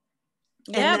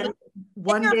 Yeah, and then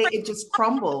one day it just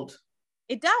crumbled.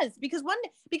 It does, because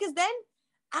then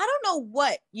I don't know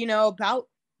what, about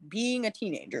being a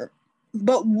teenager,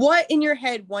 but what in your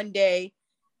head one day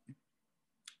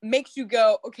makes you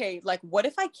go, okay, like, what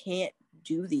if I can't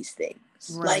do these things?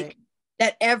 Right. Like,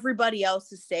 that everybody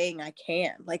else is saying I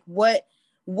can. Like, what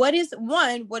is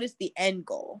the end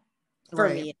goal for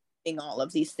me in all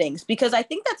of these things? Because I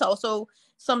think that's also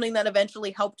something that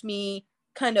eventually helped me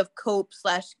kind of cope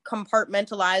 /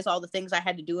 compartmentalize all the things I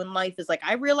had to do in life. Is like,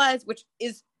 I realized, which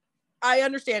is, I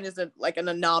understand is like an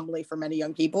anomaly for many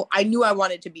young people. I knew I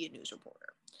wanted to be a news reporter.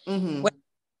 Mm-hmm.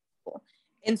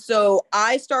 And so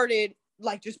I started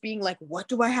like just being like, what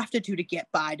do I have to do to get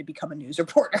by to become a news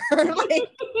reporter?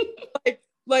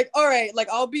 like, all right, like,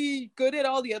 I'll be good at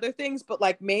all the other things, but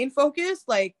like main focus,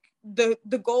 like the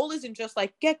goal isn't just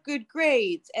like get good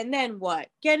grades and then what?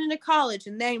 Get into college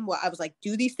and then what? I was like,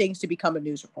 do these things to become a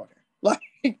news reporter.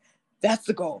 Like, that's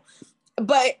the goal.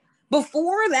 But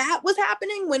before that was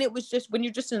happening, when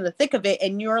you're just in the thick of it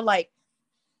and you're like,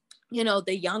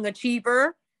 the young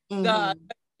achiever,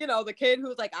 the kid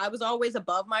who's like, I was always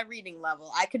above my reading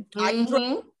level. I could draw,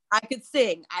 I could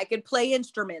sing, I could play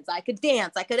instruments, I could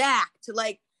dance, I could act.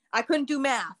 Like, I couldn't do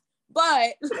math,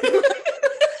 but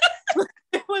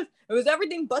it was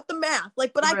everything but the math.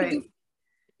 Like, but I could do.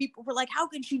 People were like, how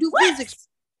can she do physics?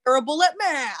 Terrible at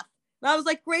math. And I was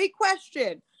like, great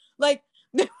question. Like,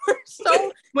 they were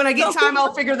so. When I get time,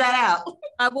 I'll figure that out.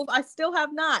 I still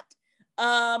have not.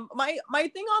 My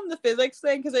thing on the physics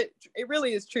thing, because it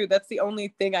really is true. That's the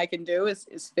only thing I can do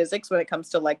is physics when it comes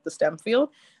to like the STEM field.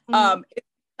 It's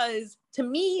because to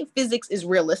me, physics is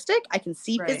realistic. I can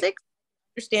see physics,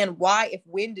 understand why if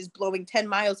wind is blowing 10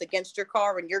 miles against your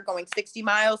car and you're going 60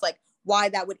 miles, like why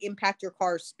that would impact your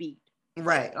car's speed.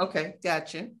 Right. Okay.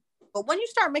 Gotcha. But when you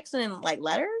start mixing in like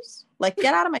letters, like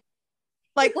get out of my,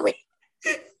 like,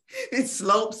 it's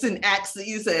slopes and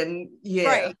axes and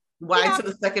y to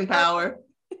the second power.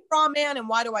 Raw man, and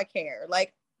why do I care?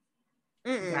 Like,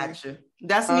 gotcha.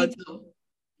 That's me too.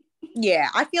 Yeah,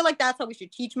 I feel like that's how we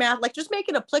should teach math. Like, just make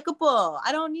it applicable.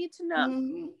 I don't need to know.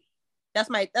 Mm-hmm. That's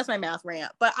my math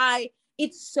rant. But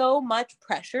it's so much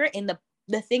pressure. And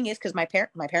the thing is, because my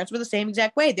parents were the same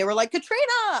exact way. They were like,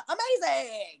 Katrina,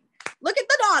 amazing. Look at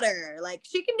the daughter. Like,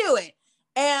 she can do it.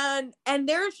 And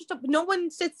there's just no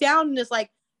one sits down and is like,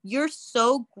 you're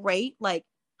so great. Like,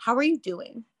 how are you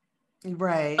doing?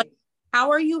 Right. Like, how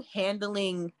are you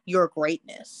handling your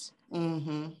greatness?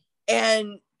 Mm-hmm.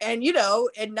 And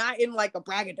and not in like a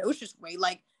braggadocious way.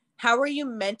 Like, how are you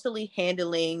mentally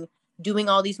handling doing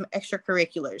all these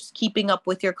extracurriculars, keeping up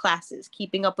with your classes,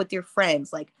 keeping up with your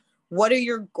friends? Like, what are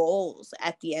your goals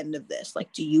at the end of this?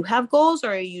 Like, do you have goals,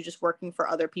 or are you just working for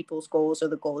other people's goals or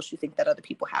the goals you think that other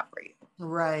people have for you?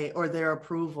 Right. Or their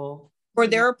approval.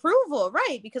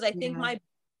 Right. Because I think my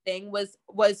thing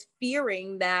was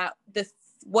fearing that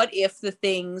what if the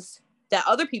things that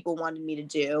other people wanted me to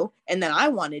do and that I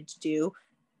wanted to do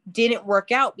didn't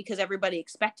work out because everybody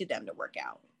expected them to work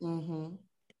out. Mm-hmm.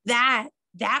 That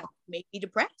made me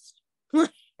depressed.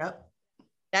 Yep.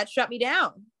 That shut me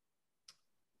down.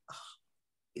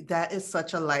 That is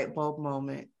such a light bulb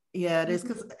moment. Yeah, it is,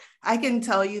 because I can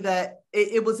tell you that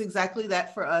it was exactly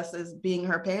that for us as being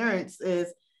her parents.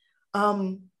 Is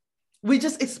we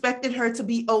just expected her to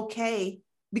be okay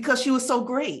because she was so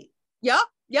great. Yep.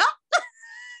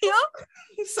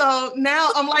 So now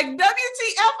I'm like, WTF,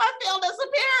 I failed as a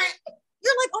parent.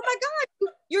 You're like, oh my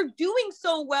God, you're doing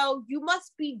so well. You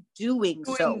must be doing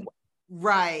so well.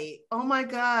 Right. Oh my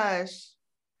gosh.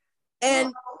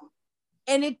 And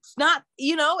it's not,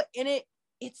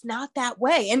 it's not that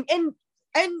way. And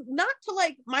not to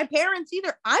like my parents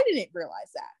either. I didn't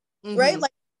realize that. Mm-hmm. Right.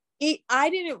 Like I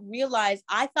didn't realize,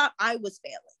 I thought I was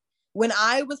failing when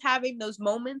I was having those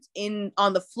moments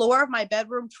on the floor of my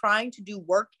bedroom trying to do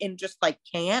work and just like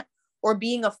can't, or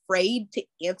being afraid to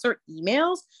answer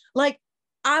emails, like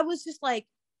I was just like,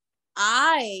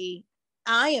 I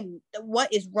am,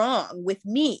 what is wrong with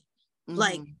me?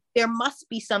 Like there must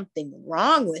be something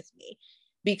wrong with me,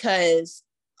 because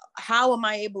how am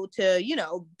I able to,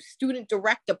 student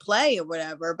direct a play or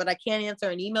whatever, but I can't answer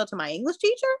an email to my English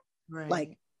teacher? Right.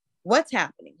 Like, what's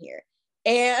happening here?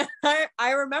 And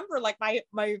I remember like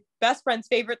my best friend's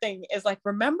favorite thing is like,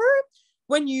 remember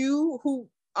when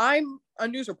I'm a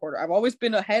news reporter. I've always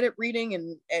been ahead at reading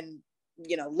and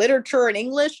literature and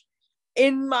English.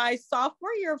 In my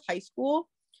sophomore year of high school,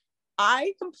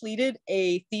 I completed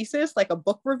a thesis, like a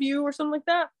book review or something like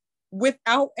that,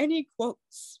 without any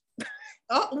quotes.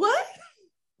 Oh, what?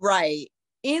 Right.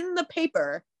 In the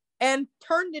paper, and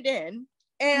turned it in.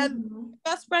 And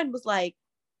my best friend was like,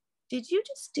 did you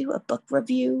just do a book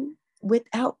review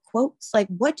without quotes? Like,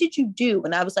 what did you do?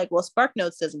 And I was like, well,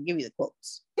 SparkNotes doesn't give you the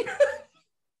quotes.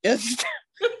 just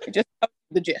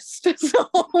the gist. So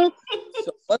I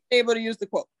wasn't able to use the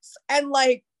quotes. And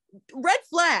like, red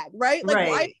flag, right? Like,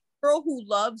 why a girl who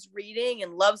loves reading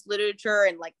and loves literature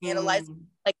and like analyzing,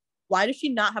 like, why does she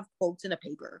not have quotes in a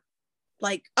paper?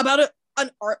 Like about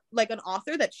an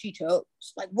author that she chose?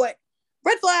 Like, what?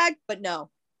 Red flag, but no,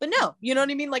 you know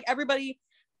what I mean? Like, everybody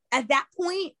at that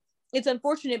point, it's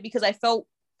unfortunate because I felt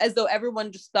as though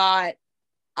everyone just thought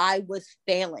I was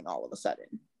failing all of a sudden.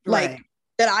 Like,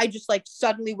 that I just like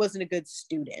suddenly wasn't a good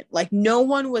student. Like, no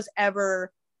one was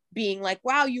ever being like,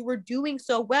 wow, you were doing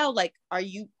so well. Like, are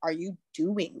you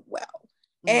doing well?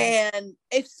 And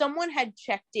if someone had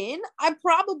checked in, I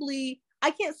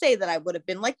can't say that I would have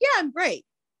been like, yeah, I'm great,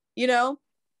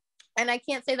 and I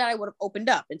can't say that I would have opened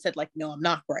up and said like, no, I'm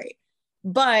not great.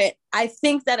 But I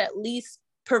think that at least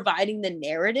providing the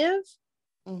narrative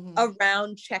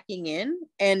around checking in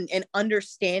and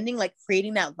understanding, like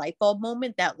creating that light bulb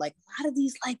moment that like a lot of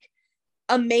these like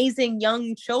amazing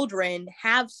young children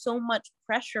have so much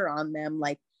pressure on them.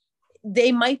 Like,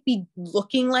 they might be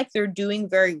looking like they're doing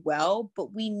very well,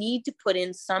 but we need to put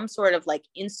in some sort of like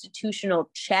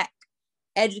institutional check,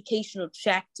 educational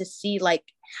check to see like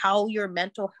how your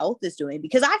mental health is doing.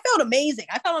 Because I felt amazing.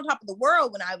 I felt on top of the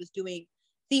world when I was doing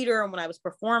theater and when I was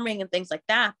performing and things like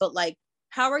that. But like,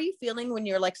 how are you feeling when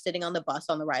you're like sitting on the bus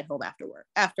on the ride home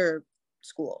after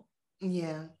school?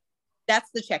 Yeah. That's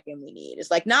the check-in we need.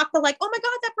 It's like, not the like, oh my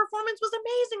God, that performance was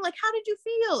amazing. Like, how did you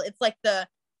feel? It's like the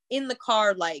in the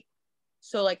car, like,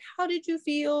 so like, how did you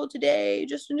feel today?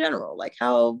 Just in general, like,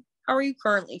 how are you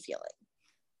currently feeling?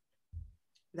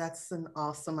 That's an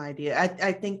awesome idea.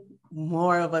 I think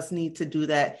more of us need to do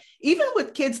that, even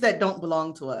with kids that don't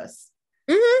belong to us.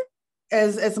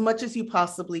 As much as you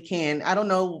possibly can. I don't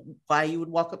know why you would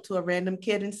walk up to a random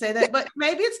kid and say that, but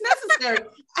maybe it's necessary.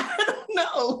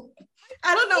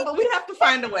 I don't know, but we have to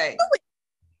find a way.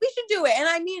 We should do it. And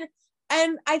I mean,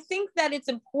 and I think that it's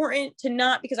important to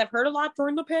not, because I've heard a lot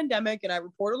during the pandemic and I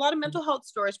report a lot of mental health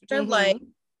stories, which I like,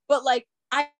 but like,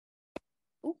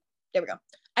 there we go.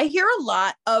 I hear a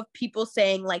lot of people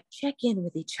saying like, check in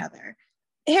with each other.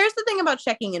 Here's the thing about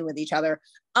checking in with each other.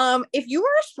 If you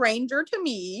are a stranger to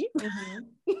me,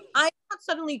 I'm not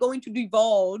suddenly going to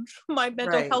divulge my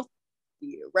mental health to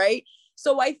you, right?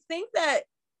 So I think that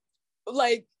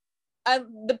like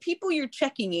the people you're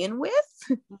checking in with,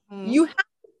 you have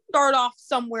to start off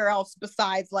somewhere else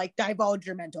besides like divulge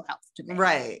your mental health to me.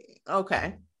 Right.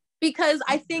 Okay. Because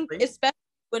I think especially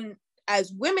when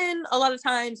as women, a lot of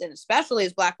times, and especially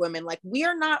as Black women, like we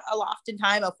are not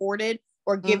oftentimes afforded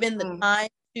or given the time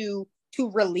to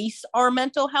release our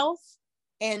mental health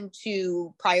and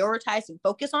to prioritize and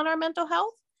focus on our mental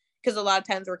health, because a lot of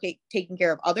times we're taking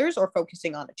care of others or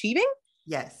focusing on achieving.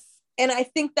 Yes. And I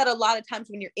think that a lot of times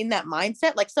when you're in that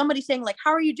mindset, like somebody saying like,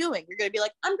 how are you doing? You're going to be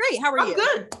like, I'm great. How are you?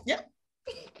 Good. Yeah.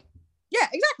 Yeah,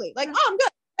 exactly. Like, oh, I'm good.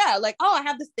 Yeah. Like, oh, I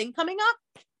have this thing coming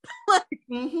up. like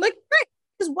great.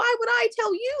 Because why would I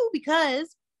tell you?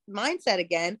 Because mindset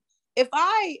again, if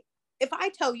I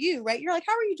tell you, right, you're like,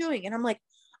 how are you doing? And I'm like,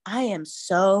 I am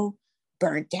so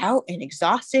burnt out and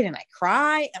exhausted and I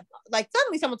cry. And like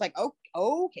suddenly someone's like, oh,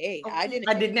 okay. I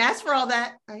didn't ask for all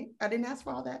that. I didn't ask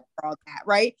for all that.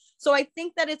 Right. So I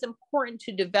think that it's important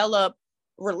to develop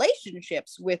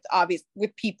relationships with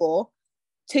people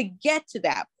to get to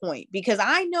that point, because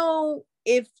I know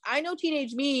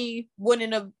teenage me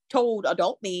wouldn't have told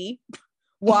adult me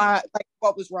what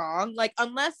was wrong, like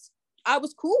unless I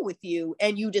was cool with you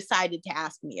and you decided to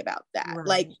ask me about that. Right.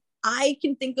 Like I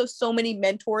can think of so many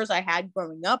mentors I had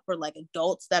growing up, or like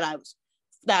adults that I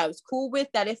was cool with,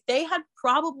 that if they had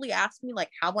probably asked me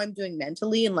like how I'm doing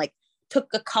mentally and like took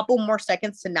a couple more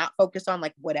seconds to not focus on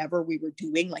like whatever we were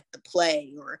doing, like the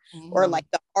play or like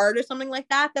the art or something like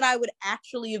that, that I would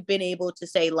actually have been able to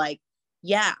say like,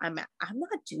 yeah, I'm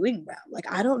not doing well.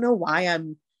 Like, I don't know why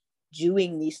I'm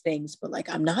doing these things, but like,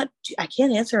 I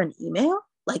can't answer an email.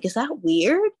 Like, is that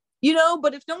weird? You know,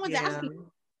 but if no one's asking, the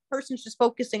person's just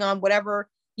focusing on whatever,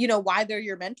 you know, why they're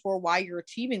your mentor, why you're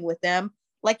achieving with them.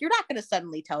 Like, you're not going to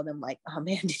suddenly tell them like, oh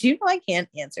man, did you know I can't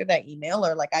answer that email?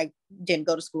 Or like, I didn't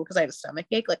go to school because I had a stomach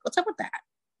ache. Like, what's up with that?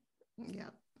 Yeah.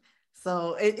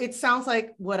 So it sounds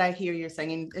like what I hear you're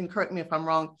saying, and correct me if I'm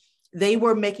wrong, they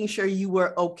were making sure you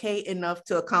were okay enough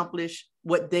to accomplish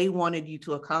what they wanted you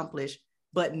to accomplish,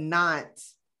 but not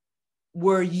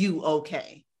were you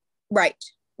okay? Right.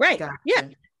 Gotcha. Yeah.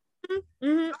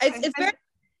 Okay. It's very,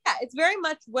 yeah, it's very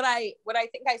much what I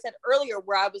think I said earlier,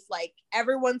 where I was like,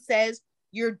 everyone says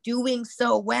you're doing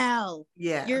so well.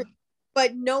 Yeah.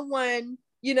 But no one,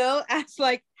 you know, asks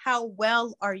like, how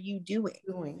well are you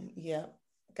doing? Yeah.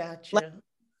 Gotcha. Like,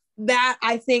 that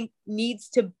I think needs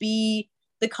to be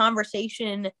the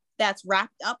conversation that's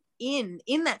wrapped up in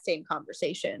that same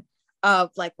conversation of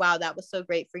like, wow, that was so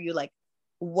great for you. Like,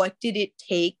 what did it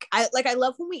take? I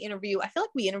love when we interview. I feel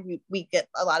like we get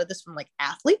a lot of this from like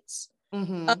athletes,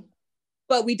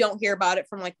 but we don't hear about it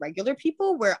from like regular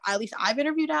people, where at least I've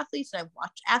interviewed athletes and I've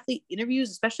watched athlete interviews,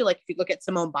 especially like if you look at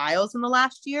Simone Biles in the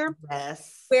last year,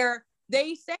 where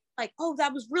they say like, oh,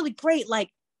 that was really great. Like,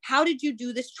 how did you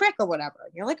do this trick or whatever?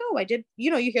 And you're like, oh, I did,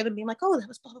 you know, you hear them being like, oh, that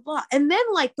was blah, blah, blah. And then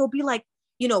like, they'll be like,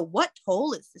 you know, what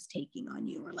toll is this taking on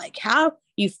you? Or like, how are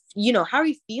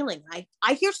you feeling?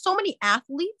 I hear so many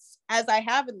athletes, as I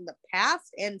have in the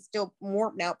past and still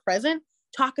more now present,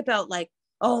 talk about like,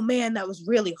 oh man, that was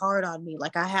really hard on me.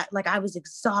 Like I was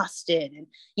exhausted, and,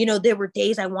 you know, there were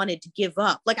days I wanted to give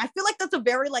up. Like, I feel like that's a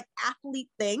very like athlete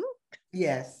thing.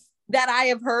 Yes. That I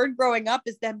have heard growing up,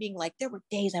 is them being like, there were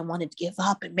days I wanted to give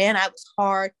up, and man, I was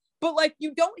hard. But like,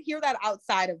 you don't hear that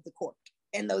outside of the court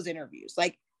in those interviews.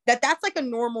 Like that's like a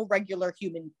normal, regular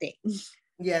human thing.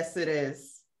 Yes, it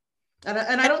is. And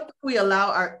I don't think we allow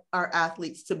our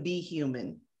athletes to be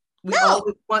human. We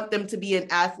always want them to be an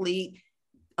athlete,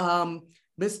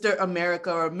 Mr.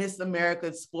 America or Miss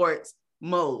America sports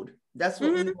mode. That's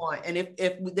what we want. And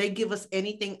if they give us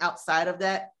anything outside of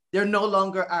that, they're no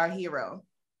longer our hero.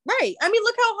 Right. I mean,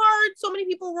 look how hard so many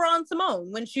people were on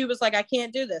Simone when she was like, I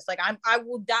can't do this. Like, I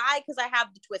will die because I have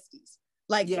the twisties.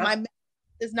 Like, my medal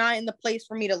is not in the place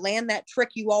for me to land that trick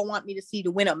you all want me to see to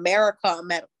win America a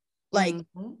medal. Like,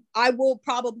 I will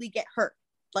probably get hurt.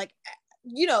 Like,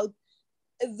 you know,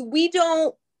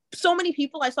 so many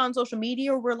people I saw on social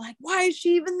media were like, why is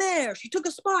she even there? She took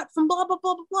a spot from blah, blah,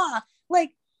 blah, blah, blah.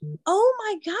 Like, oh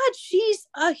my God, she's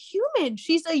a human.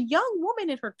 She's a young woman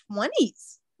in her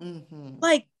 20s.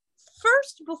 Like,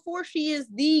 first, before she is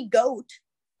the GOAT,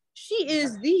 she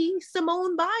is the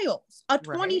Simone Biles, a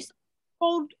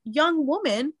 20-year-old young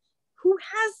woman who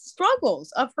has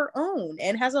struggles of her own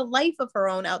and has a life of her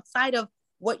own outside of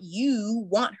what you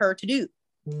want her to do.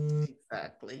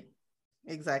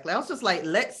 Exactly. I was just like,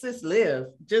 let sis live.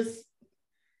 Just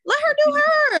let her do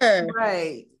her.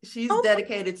 Right. She's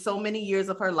dedicated so many years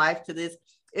of her life to this.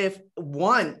 If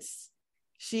once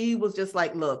she was just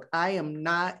like, look, I am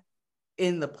not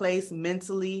in the place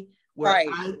mentally where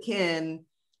I can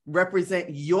represent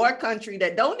your country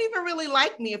that don't even really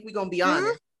like me, if we're gonna be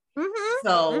honest.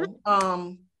 So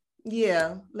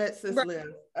yeah, let's just live.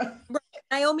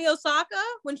 Naomi Osaka,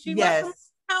 when she left from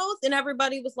the house and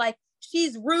everybody was like,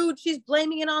 she's rude, she's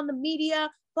blaming it on the media,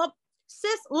 but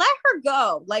sis, let her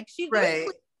go. Like, she's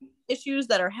issues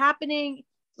that are happening.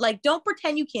 Like, don't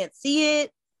pretend you can't see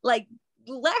it. Like,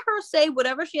 let her say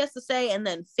whatever she has to say and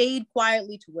then fade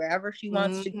quietly to wherever she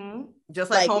wants to go.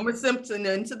 Just like Homer Simpson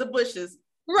into the bushes.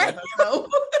 Right.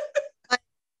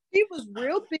 She was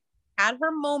real big, had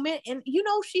her moment, and you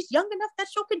know, she's young enough that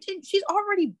she'll continue. She's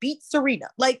already beat Serena.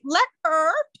 Like, let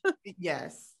her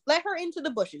let her into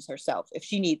the bushes herself if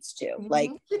she needs to.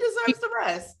 Like, she deserves the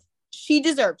rest. She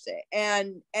deserves it.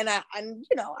 And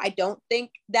you know, I don't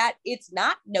think that it's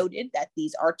not noted that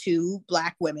these are two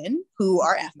Black women who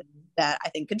are athletes that I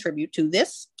think contribute to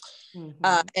this, and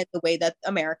the way that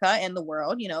America and the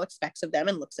world, you know, expects of them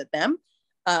and looks at them.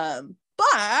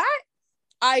 But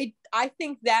I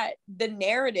think that the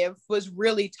narrative was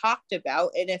really talked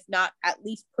about, and if not at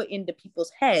least put into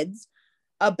people's heads,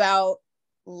 about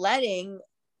letting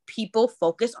people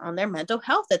focus on their mental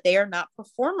health, that they are not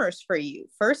performers for you.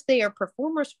 First, they are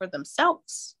performers for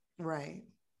themselves. Right.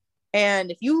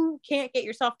 And if you can't get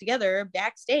yourself together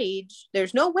backstage,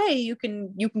 there's no way you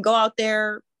can go out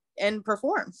there and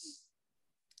perform.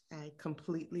 I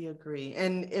completely agree.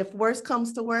 And if worst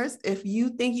comes to worst, if you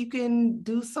think you can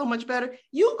do so much better,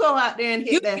 you go out there and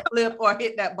hit that flip or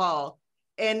hit that ball.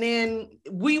 And then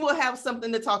we will have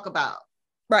something to talk about.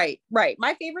 Right.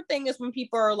 My favorite thing is when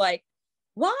people are like,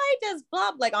 why does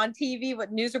blah, like on TV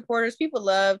with news reporters, people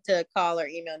love to call or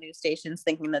email news stations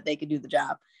thinking that they could do the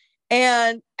job.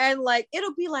 And like,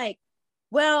 it'll be like,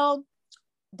 well,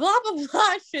 blah, blah,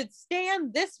 blah should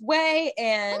stand this way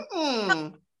and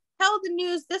tell the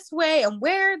news this way and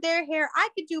wear their hair. I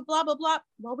could do blah, blah, blah.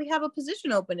 Well, we have a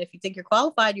position open. If you think you're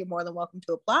qualified, you're more than welcome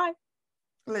to apply.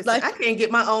 Listen, like, I can't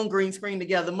get my own green screen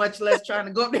together, much less trying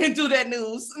to go up there and do that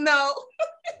news. No.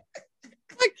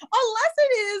 Like, unless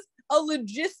it is a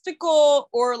logistical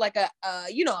or like a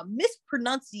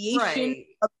mispronunciation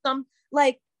of some,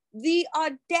 like, the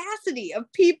audacity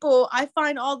of people I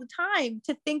find all the time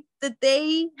to think that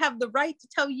they have the right to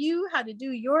tell you how to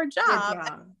do your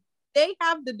job. They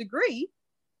have the degree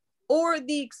or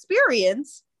the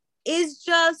experience is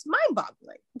just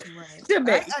mind-boggling. Right. To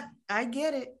me. I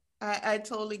get it. I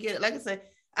totally get it. Like I said,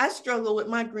 I struggle with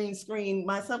my green screen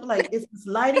myself. Like, is this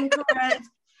lighting correct?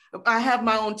 I have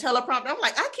my own teleprompter. I'm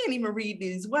like, I can't even read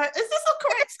these. What is this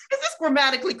correct? Is this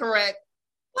grammatically correct?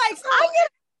 Like, I get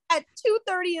at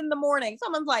 2:30 in the morning.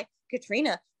 Someone's like,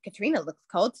 Katrina looks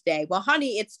cold today. Well,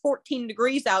 honey, it's 14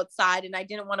 degrees outside and I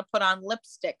didn't want to put on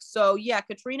lipstick. So yeah,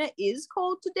 Katrina is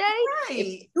cold today. Right.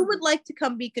 If you would like to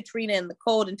come be Katrina in the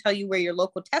cold and tell you where your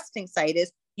local testing site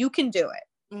is, you can do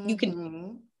it. You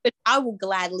can, but I will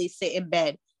gladly sit in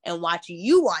bed and watch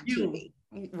you on TV.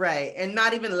 Right. And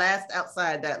not even last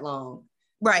outside that long.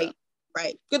 Right.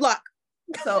 Good luck.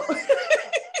 So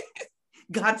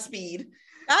Godspeed.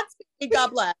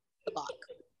 God bless. Good luck.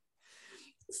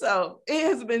 So it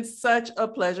has been such a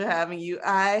pleasure having you.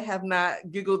 I have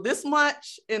not giggled this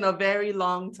much in a very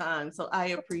long time, so I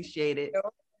appreciate it.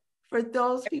 For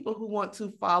those people who want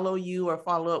to follow you or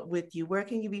follow up with you, where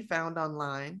can you be found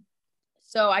online?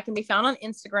 So I can be found on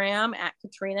Instagram at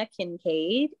Katrina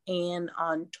Kincade and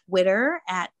on Twitter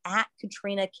at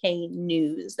Katrina K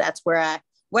News. That's where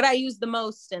what I use the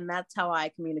most, and that's how I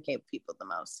communicate with people the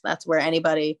most. That's where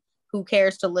anybody who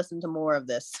cares to listen to more of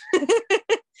this.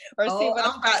 Or see what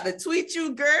I'm about to tweet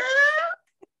you, girl.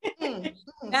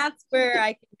 That's where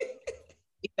I can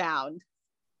be found.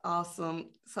 Awesome.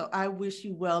 So I wish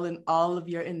you well in all of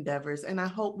your endeavors, and I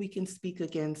hope we can speak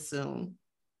again soon.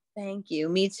 Thank you.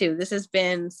 Me too. This has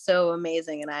been so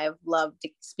amazing, and I have loved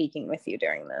speaking with you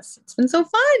during this. It's been so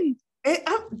fun.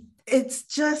 It's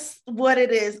just what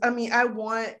it is. I mean, I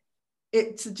want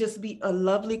it to just be a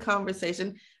lovely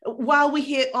conversation. While we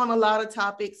hit on a lot of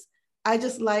topics, I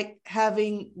just like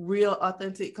having real,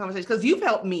 authentic conversations because you've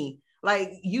helped me.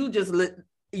 Like,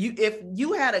 if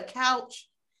you had a couch,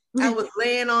 I was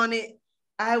laying on it.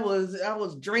 I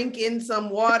was drinking some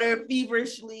water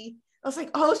feverishly. I was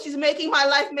like, oh, she's making my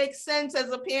life make sense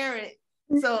as a parent.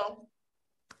 So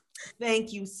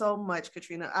thank you so much,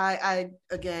 Katrina. I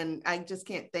just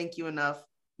can't thank you enough.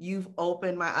 You've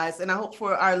opened my eyes, and I hope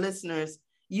for our listeners,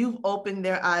 you've opened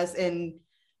their eyes and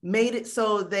made it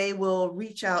so they will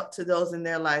reach out to those in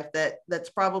their life that's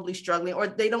probably struggling, or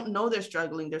they don't know they're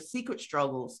struggling, their secret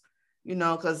struggles,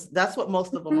 because that's what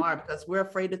most of them are, because we're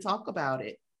afraid to talk about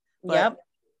it. But yep.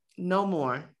 No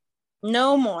more.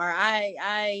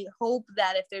 I hope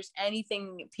that if there's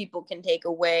anything people can take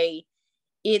away,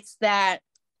 it's that,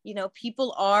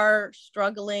 people are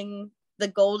struggling. The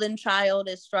golden child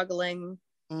is struggling.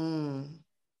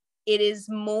 It is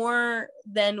more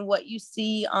than what you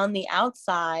see on the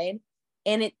outside,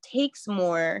 and it takes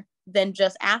more than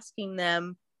just asking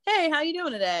them, hey, how you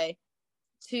doing today,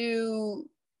 to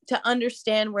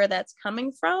understand where that's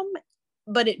coming from.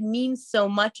 But it means so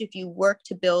much if you work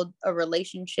to build a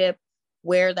relationship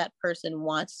where that person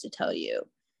wants to tell you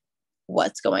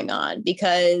what's going on,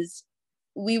 because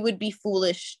we would be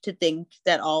foolish to think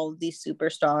that all of these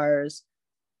superstars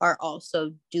are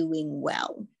also doing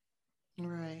well.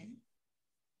 Right.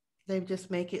 They just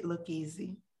make it look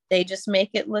easy. They just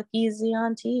make it look easy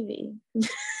on TV.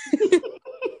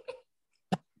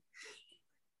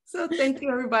 So thank you,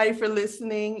 everybody, for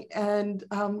listening, and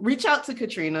reach out to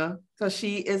Katrina, because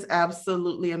she is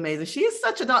absolutely amazing. She is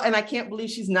such a doll, and I can't believe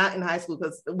she's not in high school,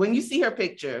 because when you see her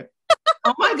picture,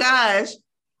 oh my gosh,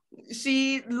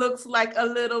 she looks like a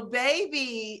little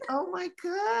baby. Oh my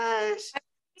gosh.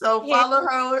 So follow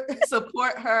her,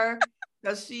 support her,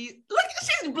 because she's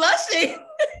blushing.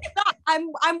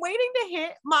 I'm waiting to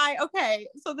hit my, okay,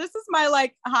 so this is my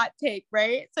like hot take,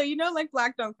 right? So like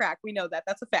black don't crack. We know that.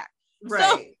 That's a fact.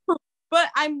 Right. So, but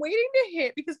I'm waiting to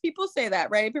hit, because people say that,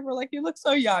 right? People are like, you look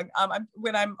so young.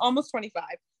 When I'm almost 25.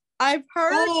 I've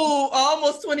heard. Oh,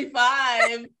 almost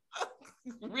 25.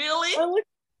 Really? Oh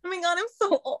my God, I'm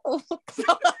so old.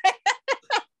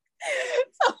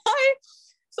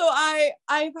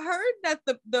 I've heard that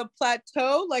the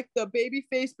plateau, like the baby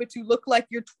face, but you look like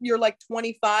you're like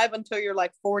 25 until you're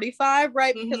like 45,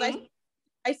 right? Mm-hmm. Because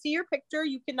I see your picture.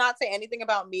 You cannot say anything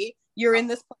about me. You're in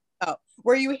this plateau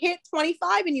where you hit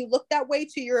 25 and you look that way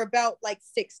till you're about like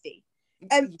 60.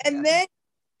 And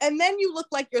then you look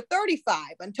like you're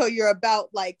 35 until you're about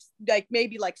like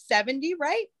maybe like 70,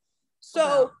 right?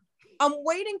 So I'm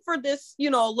waiting for this,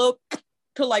 look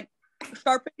to like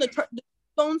sharpen the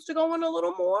bones to go in a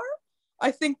little more.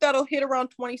 I think that'll hit around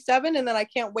 27, and then I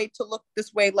can't wait to look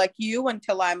this way like you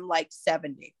until I'm like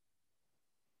 70.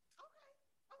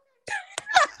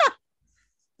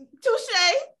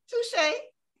 Touche.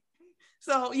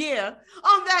 So yeah,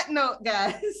 on that note,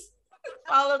 guys,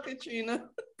 follow Katrina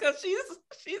because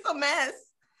she's a mess.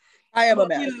 I am a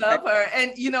mess. We love her,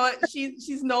 and you know what?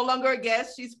 She's no longer a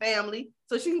guest. She's family,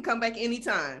 so she can come back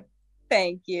anytime.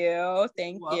 Thank you.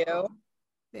 Thank you.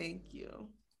 Thank you.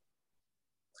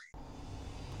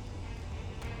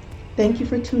 Thank you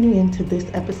for tuning in to this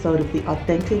episode of the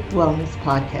Authentic Wellness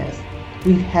Podcast.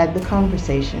 We've had the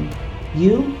conversation.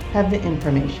 You have the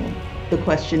information. The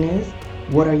question is,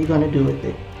 what are you going to do with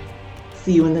it?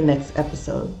 See you in the next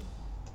episode.